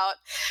about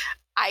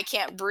I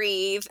can't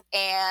breathe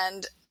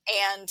and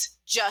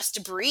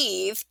just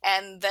breathe,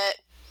 and that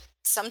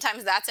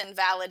sometimes that's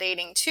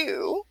invalidating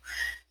too.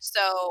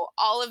 So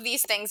all of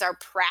these things are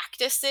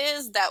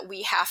practices that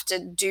we have to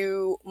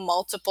do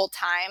multiple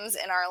times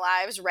in our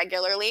lives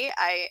regularly.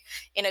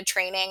 In a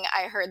training,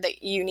 I heard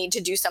that you need to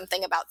do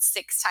something about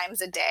 6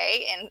 times a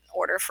day in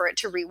order for it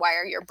to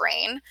rewire your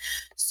brain.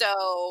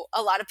 So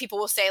a lot of people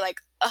will say like,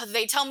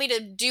 they tell me to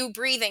do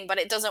breathing, but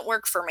it doesn't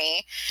work for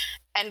me.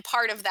 And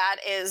part of that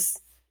is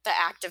the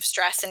active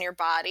stress in your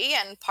body.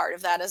 And part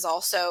of that is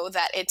also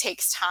that it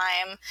takes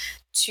time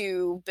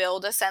to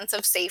build a sense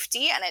of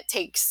safety, and it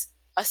takes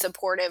a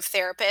supportive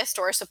therapist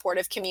or a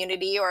supportive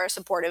community or a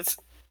supportive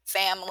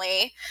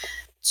family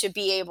to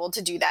be able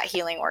to do that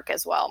healing work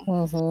as well.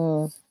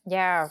 Mm-hmm.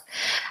 Yeah.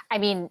 I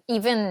mean,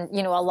 even,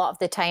 a lot of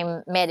the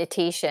time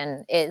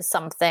meditation is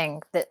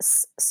something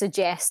that's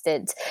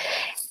suggested.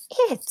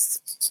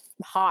 It's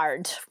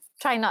hard.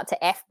 Try not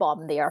to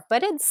F-bomb there,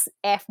 but it's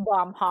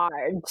F-bomb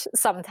hard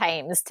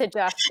sometimes to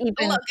just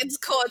even... Look, it's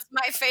cool. It's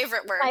my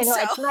favorite word. I know,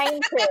 so. it's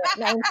mine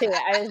too.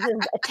 I was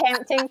just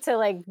attempting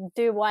to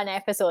do one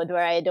episode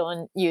where I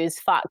don't use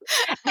fuck.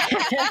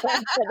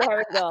 But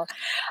there we go.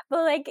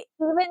 But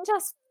even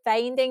just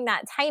finding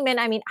that time, and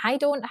I mean, I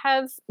don't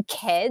have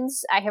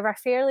kids. I have a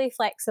fairly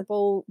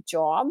flexible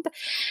job.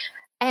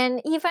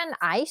 And even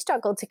I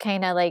struggle to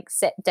kind of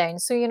sit down.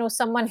 So,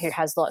 someone who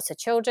has lots of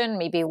children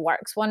maybe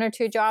works 1 or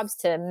 2 jobs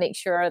to make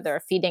sure they're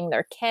feeding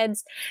their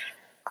kids.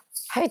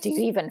 How do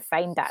you even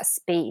find that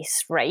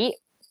space, right?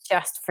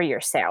 Just for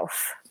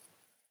yourself.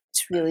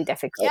 It's really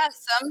difficult. Yeah,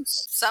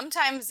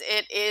 sometimes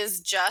it is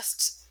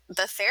just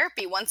the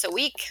therapy once a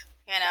week,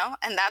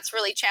 and that's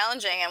really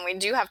challenging. And we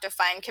do have to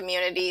find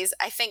communities.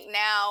 I think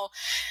now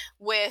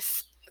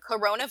with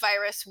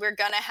coronavirus, we're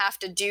going to have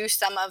to do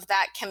some of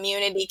that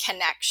community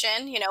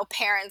connection.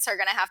 Parents are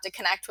going to have to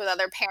connect with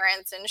other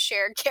parents and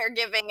share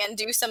caregiving and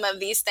do some of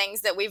these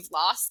things that we've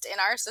lost in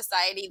our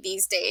society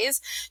these days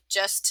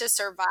just to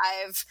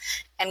survive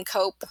and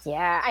cope.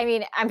 Yeah, I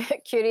mean, I'm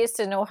curious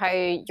to know how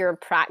your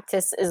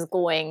practice is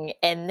going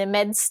in the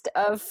midst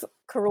of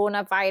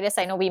coronavirus.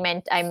 I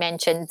know I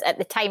mentioned at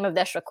the time of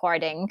this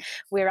recording,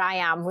 where I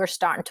am, we're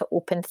starting to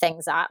open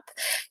things up.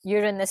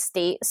 You're in the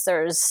States,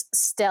 there's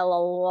still a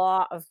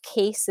lot of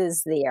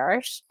cases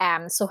there.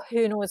 So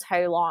who knows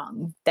how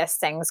long this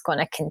thing's going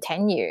to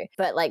continue.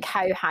 But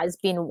how has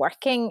been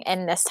working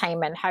in this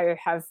time, and how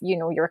have,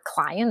 your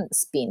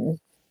clients been?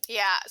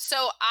 Yeah,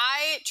 so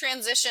I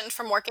transitioned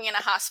from working in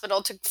a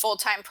hospital to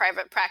full-time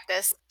private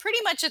practice pretty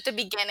much at the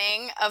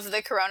beginning of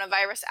the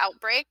coronavirus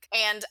outbreak,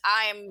 and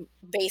I'm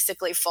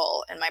basically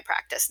full in my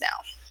practice now.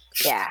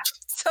 Yeah.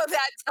 So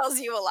that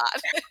tells you a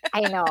lot.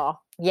 I know.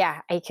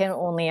 Yeah, I can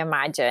only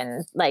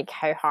imagine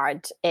how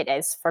hard it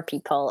is for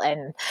people,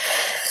 and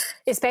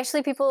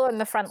especially people on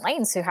the front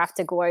lines who have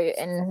to go out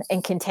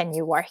and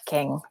continue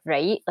working,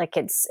 right?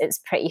 It's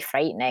pretty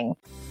frightening.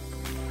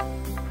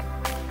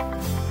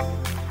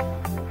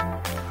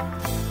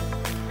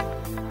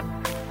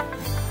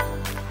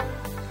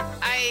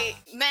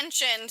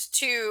 Mentioned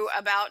too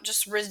about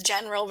just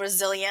general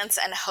resilience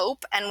and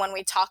hope. And when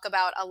we talk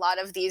about a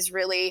lot of these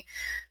really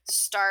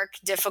stark,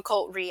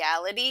 difficult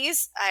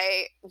realities,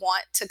 I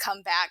want to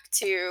come back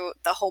to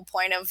the whole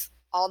point of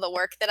all the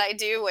work that I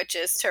do, which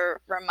is to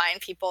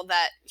remind people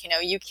that,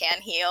 you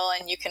can heal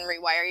and you can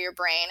rewire your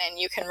brain and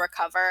you can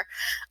recover.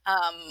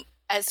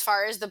 As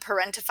far as the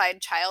parentified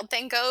child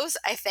thing goes,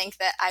 I think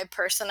that I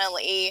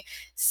personally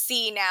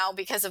see now,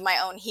 because of my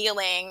own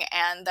healing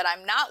and that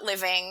I'm not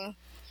living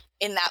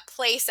in that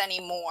place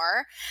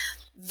anymore,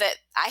 that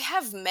I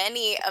have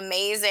many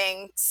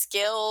amazing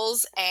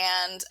skills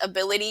and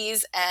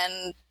abilities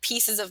and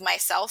pieces of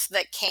myself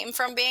that came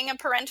from being a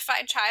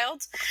parentified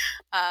child.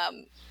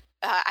 Um,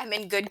 I'm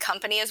in good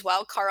company as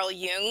well. Carl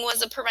Jung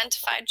was a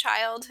parentified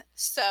child.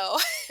 So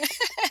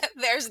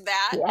there's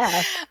that.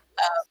 Yeah.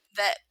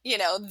 That,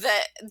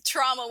 the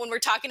trauma, when we're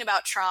talking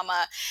about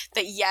trauma,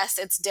 that yes,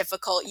 it's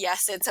difficult.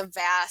 Yes, it's a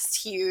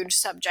vast, huge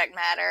subject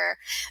matter.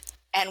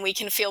 And we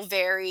can feel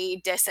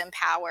very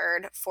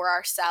disempowered for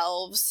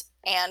ourselves.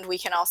 And we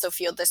can also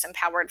feel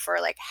disempowered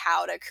for like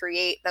how to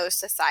create those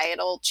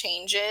societal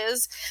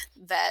changes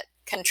that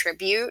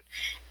contribute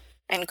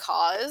and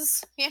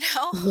cause,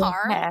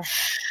 harm. Yeah.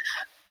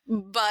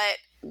 But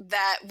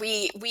that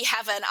we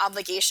have an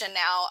obligation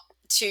now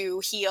to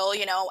heal.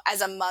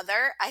 As a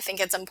mother, I think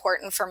it's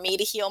important for me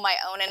to heal my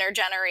own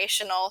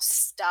intergenerational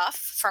stuff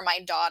for my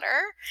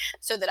daughter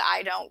so that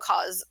I don't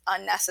cause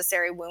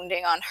unnecessary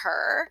wounding on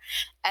her,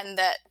 and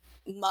that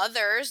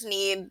mothers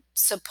need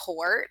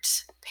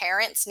support,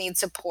 parents need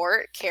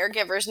support,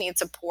 caregivers need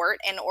support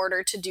in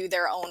order to do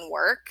their own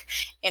work,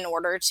 in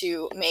order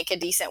to make a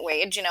decent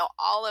wage.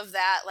 All of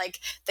that, like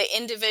the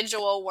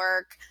individual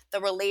work, the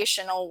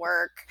relational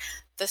work,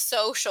 the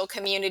social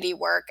community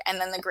work, and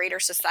then the greater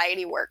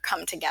society work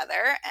come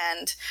together.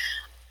 And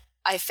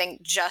I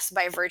think just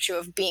by virtue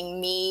of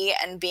being me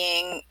and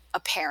being a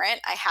parent,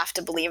 I have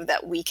to believe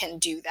that we can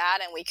do that,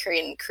 and we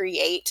can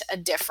create a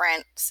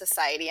different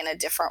society and a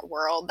different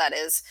world that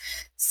is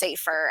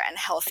safer and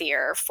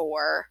healthier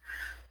for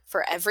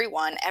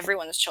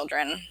everyone's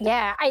children.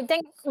 Yeah, I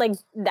think like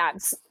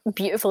that's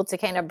beautiful to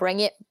kind of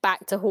bring it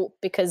back to hope,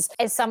 because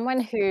as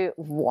someone who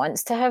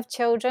wants to have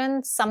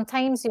children,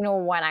 sometimes,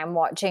 when I'm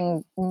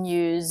watching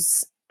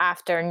news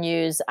after,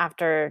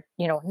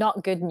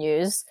 not good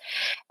news,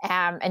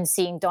 and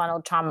seeing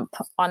Donald Trump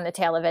on the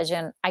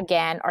television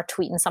again, or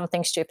tweeting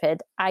something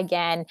stupid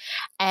again.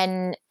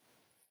 And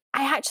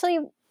I actually,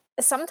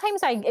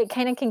 sometimes it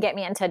kind of can get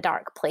me into a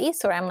dark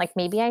place where I'm like,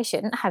 maybe I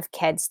shouldn't have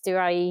kids. Do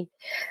I,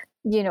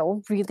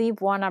 really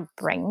want to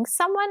bring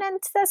someone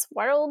into this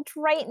world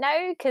right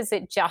now? Because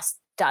it just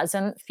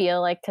doesn't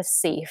feel like a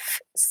safe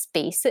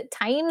space at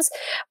times.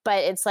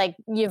 But it's like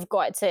you've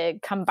got to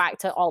come back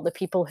to all the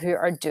people who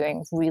are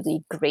doing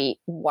really great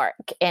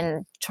work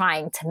in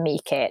trying to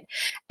make it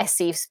a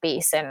safe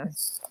space,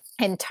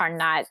 and turn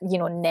that,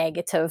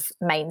 negative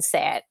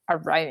mindset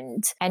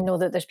around, and know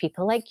that there's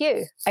people like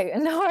you out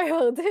in the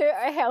world who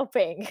are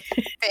helping.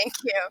 Thank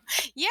you.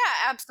 Yeah,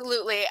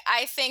 absolutely.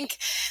 I think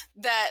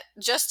that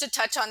just to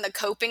touch on the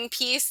coping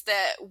piece,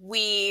 that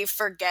we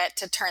forget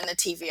to turn the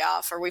TV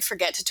off, or we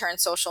forget to turn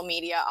social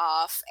media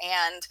off,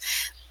 and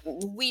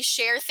we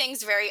share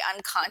things very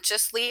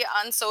unconsciously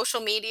on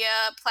social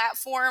media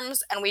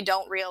platforms, and we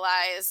don't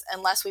realize,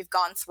 unless we've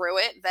gone through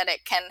it, that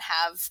it can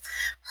have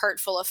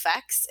hurtful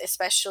effects,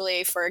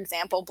 especially, for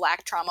example,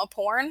 Black trauma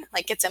porn.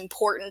 Like, it's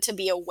important to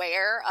be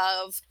aware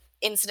of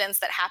incidents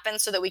that happen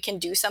so that we can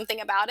do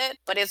something about it.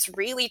 But it's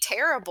really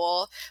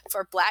terrible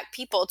for Black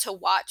people to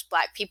watch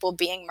Black people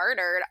being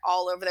murdered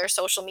all over their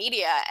social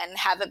media and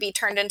have it be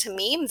turned into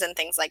memes and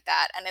things like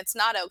that. And it's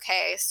not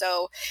okay.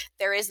 So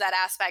there is that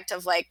aspect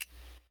of like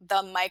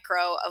the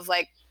micro of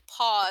like,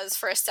 pause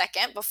for a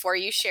second before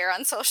you share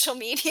on social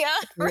media,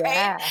 right?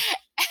 Yeah.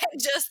 And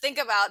just think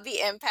about the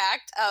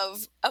impact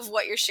of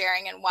what you're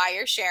sharing and why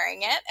you're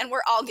sharing it. And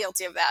we're all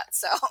guilty of that.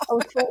 So Oh,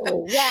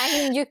 totally. Yeah, I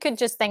mean, you could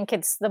just think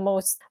it's the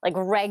most like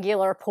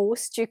regular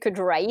post you could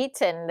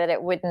write, and that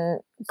it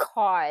wouldn't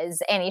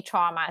cause any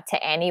trauma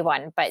to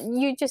anyone, but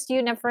you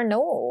never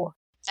know.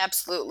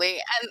 absolutely.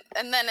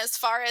 And then as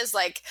far as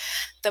like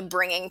the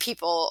bringing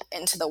people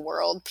into the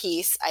world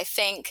piece, I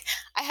think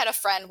I had a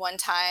friend one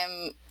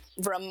time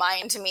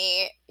remind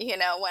me,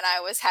 when I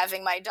was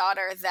having my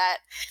daughter, that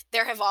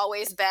there have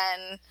always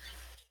been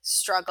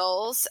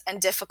struggles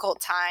and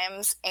difficult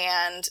times,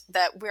 and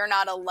that we're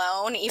not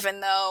alone,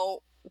 even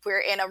though we're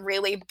in a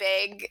really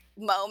big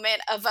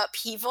moment of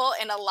upheaval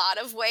in a lot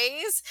of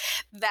ways.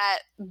 That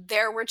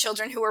there were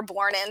children who were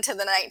born into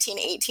the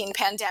 1918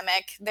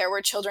 pandemic. There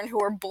were children who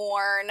were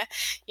born,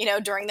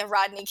 during the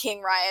Rodney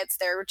King riots.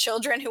 There were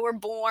children who were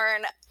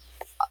born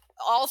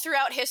all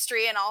throughout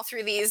history and all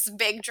through these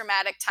big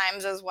dramatic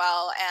times as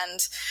well. And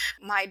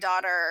my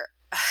daughter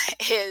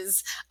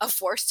is a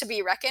force to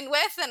be reckoned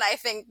with. And I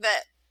think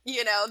that,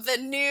 the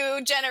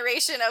new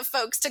generation of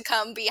folks to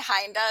come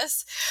behind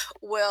us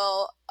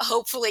will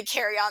hopefully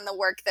carry on the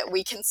work that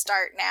we can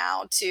start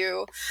now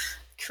to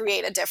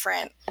create a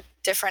different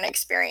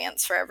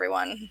experience for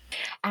everyone.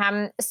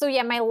 So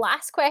yeah, my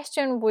last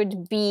question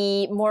would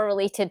be more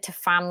related to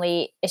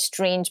family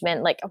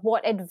estrangement. Like,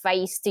 what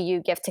advice do you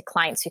give to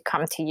clients who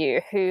come to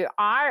you who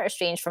are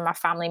estranged from a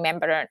family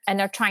member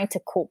and are trying to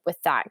cope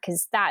with that?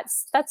 Because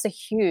that's a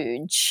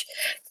huge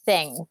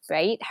thing,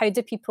 right? How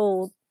do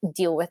people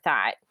deal with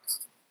that?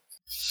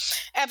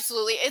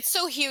 Absolutely. It's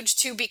so huge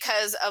too,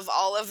 because of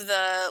all of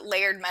the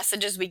layered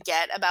messages we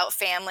get about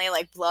family,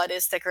 like blood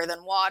is thicker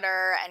than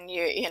water, and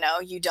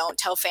you don't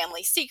tell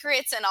family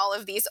secrets, and all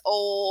of these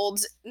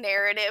old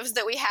narratives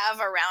that we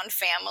have around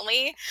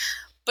family.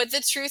 But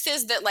the truth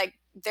is that like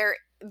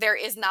there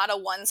is not a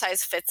one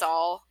size fits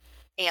all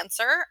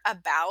answer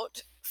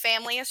about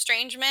family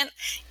estrangement.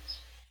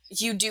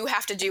 You do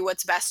have to do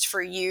what's best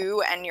for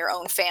you and your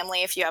own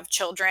family if you have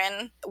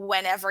children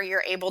whenever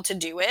you're able to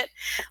do it.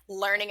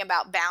 Learning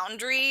about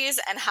boundaries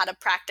and how to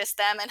practice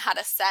them and how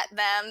to set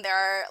them. There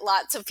are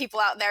lots of people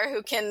out there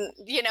who can,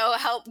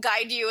 help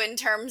guide you in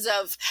terms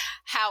of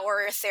how,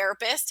 or a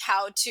therapist,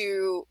 how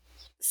to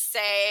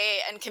say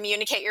and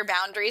communicate your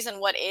boundaries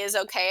and what is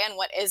okay and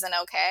what isn't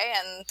okay.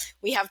 And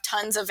we have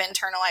tons of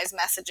internalized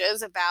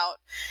messages about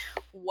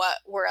what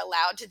we're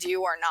allowed to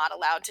do or not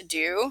allowed to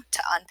do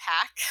to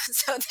unpack.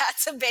 So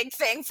that's a big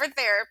thing for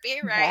therapy,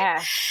 right?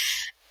 Yeah.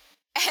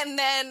 And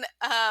then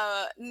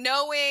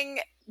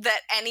knowing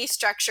that any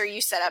structure you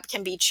set up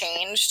can be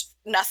changed.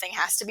 Nothing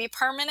has to be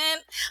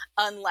permanent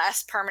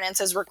unless permanence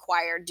is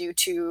required due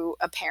to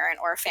a parent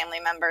or a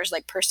family member's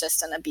like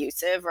persistent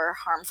abusive or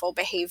harmful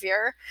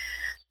behavior.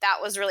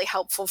 That was really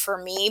helpful for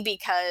me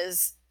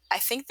because I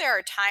think there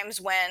are times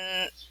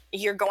when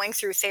you're going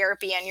through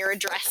therapy and you're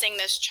addressing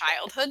this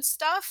childhood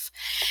stuff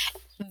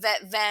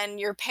that then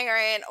your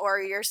parent or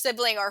your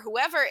sibling or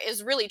whoever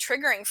is really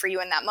triggering for you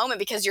in that moment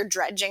because you're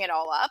dredging it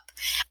all up,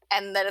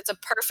 and that it's a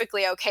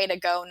perfectly okay to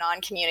go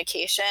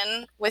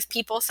non-communication with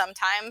people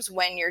sometimes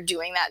when you're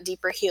doing that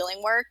deeper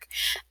healing work,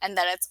 and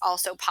that it's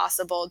also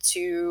possible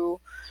to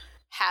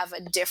have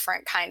a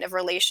different kind of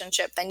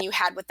relationship than you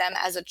had with them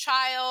as a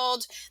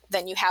child,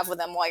 than you have with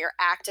them while you're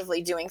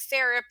actively doing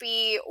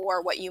therapy,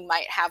 or what you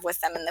might have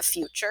with them in the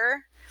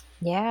future.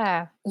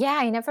 Yeah. Yeah,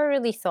 I never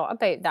really thought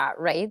about that,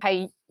 right?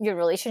 How your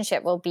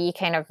relationship will be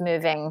kind of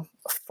moving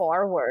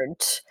forward.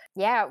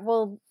 Yeah,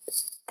 well,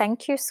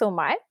 thank you so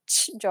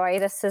much, Joy.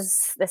 This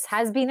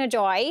has been a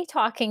joy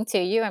talking to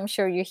you. I'm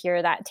sure you hear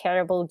that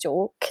terrible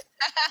joke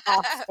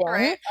often.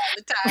 Right, all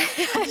the time.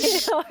 I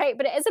know, right?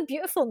 But it is a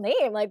beautiful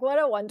name. Like, what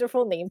a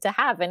wonderful name to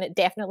have, and it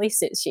definitely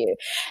suits you.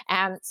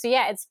 So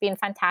yeah, it's been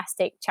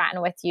fantastic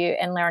chatting with you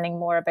and learning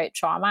more about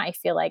trauma. I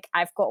feel like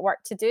I've got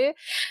work to do.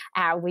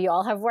 We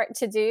all have work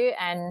to do,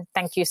 and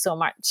thank you so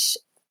much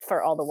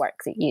for all the work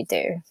that you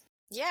do.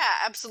 Yeah,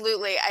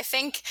 absolutely. I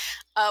think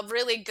a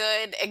really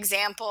good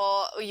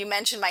example, you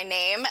mentioned my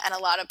name, and a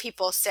lot of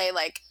people say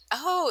like,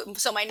 oh,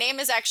 so my name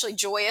is actually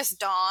Joyous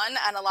Dawn.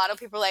 And a lot of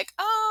people are like,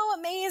 oh,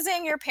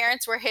 amazing, your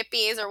parents were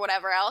hippies or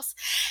whatever else.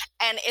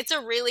 And it's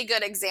a really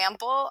good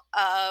example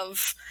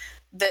of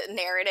the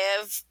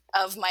narrative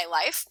of my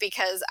life,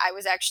 because I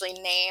was actually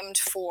named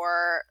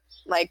for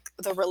like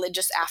the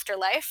religious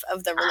afterlife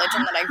of the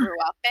religion that I grew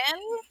up in.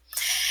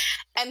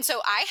 And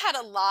so I had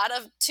a lot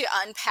to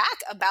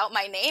unpack about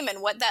my name and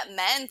what that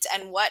meant,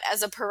 and what,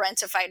 as a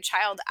parentified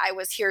child, I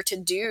was here to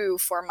do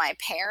for my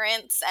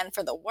parents and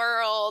for the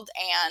world,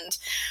 and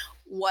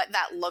what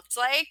that looked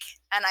like.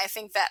 And I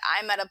think that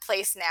I'm at a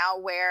place now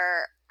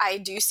where I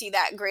do see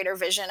that greater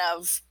vision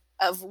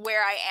of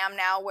where I am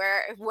now,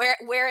 where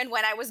and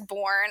when I was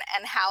born,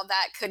 and how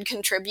that could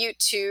contribute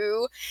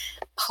to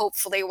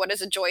hopefully what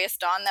is a joyous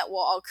dawn that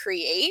we'll all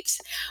create.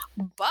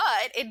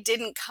 But it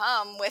didn't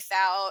come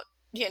without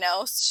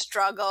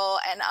struggle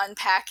and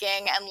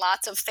unpacking and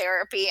lots of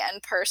therapy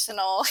and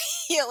personal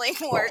healing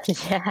work.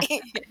 Yeah.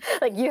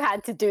 Like, you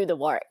had to do the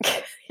work.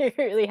 You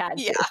really had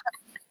to. Yeah.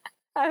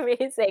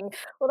 Amazing.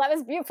 Well, that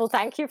was beautiful.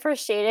 Thank you for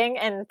sharing,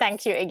 and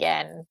thank you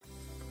again.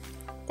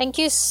 Thank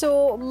you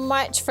so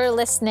much for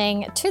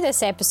listening to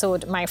this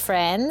episode, my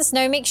friends.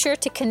 Now make sure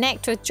to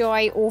connect with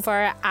Joy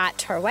over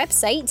at her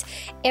website,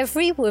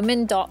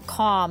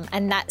 everywoman.com,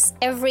 and that's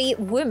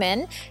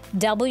everywoman,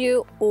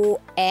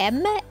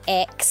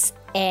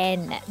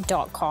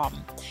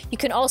 WOMXN.com. You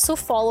can also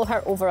follow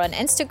her over on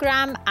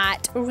Instagram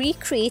at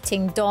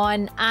Recreating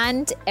Dawn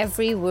and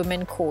Every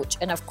Woman Coach.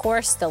 And of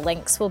course, the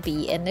links will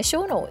be in the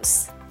show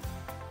notes.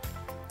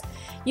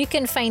 You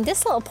can find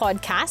this little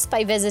podcast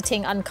by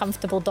visiting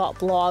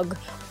uncomfortable.blog,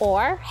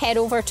 or head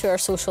over to our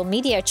social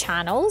media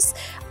channels,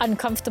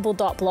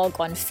 uncomfortable.blog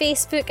on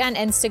Facebook and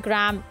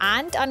Instagram,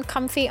 and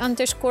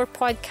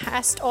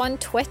uncomfy_podcast on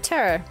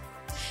Twitter.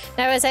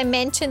 Now, as I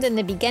mentioned in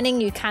the beginning,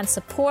 you can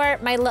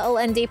support my little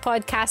indie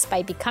podcast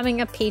by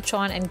becoming a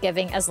patron and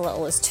giving as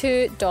little as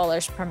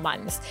 $2 per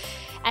month.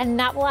 And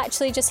that will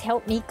actually just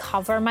help me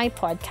cover my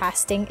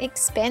podcasting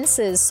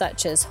expenses,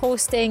 such as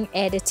hosting,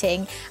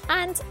 editing,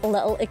 and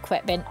little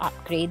equipment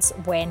upgrades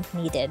when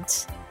needed.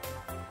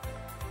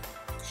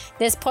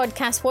 This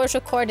podcast was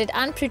recorded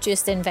and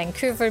produced in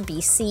Vancouver,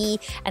 BC,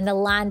 and the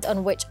land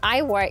on which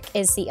I work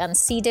is the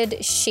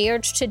unceded,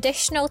 shared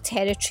traditional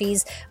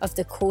territories of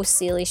the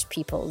Coast Salish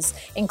peoples,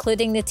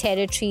 including the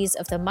territories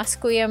of the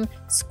Musqueam,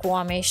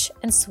 Squamish,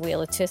 and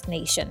Tsleil-Waututh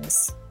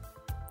nations.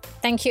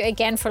 Thank you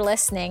again for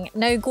listening.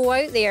 Now go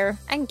out there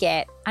and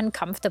get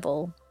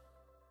uncomfortable.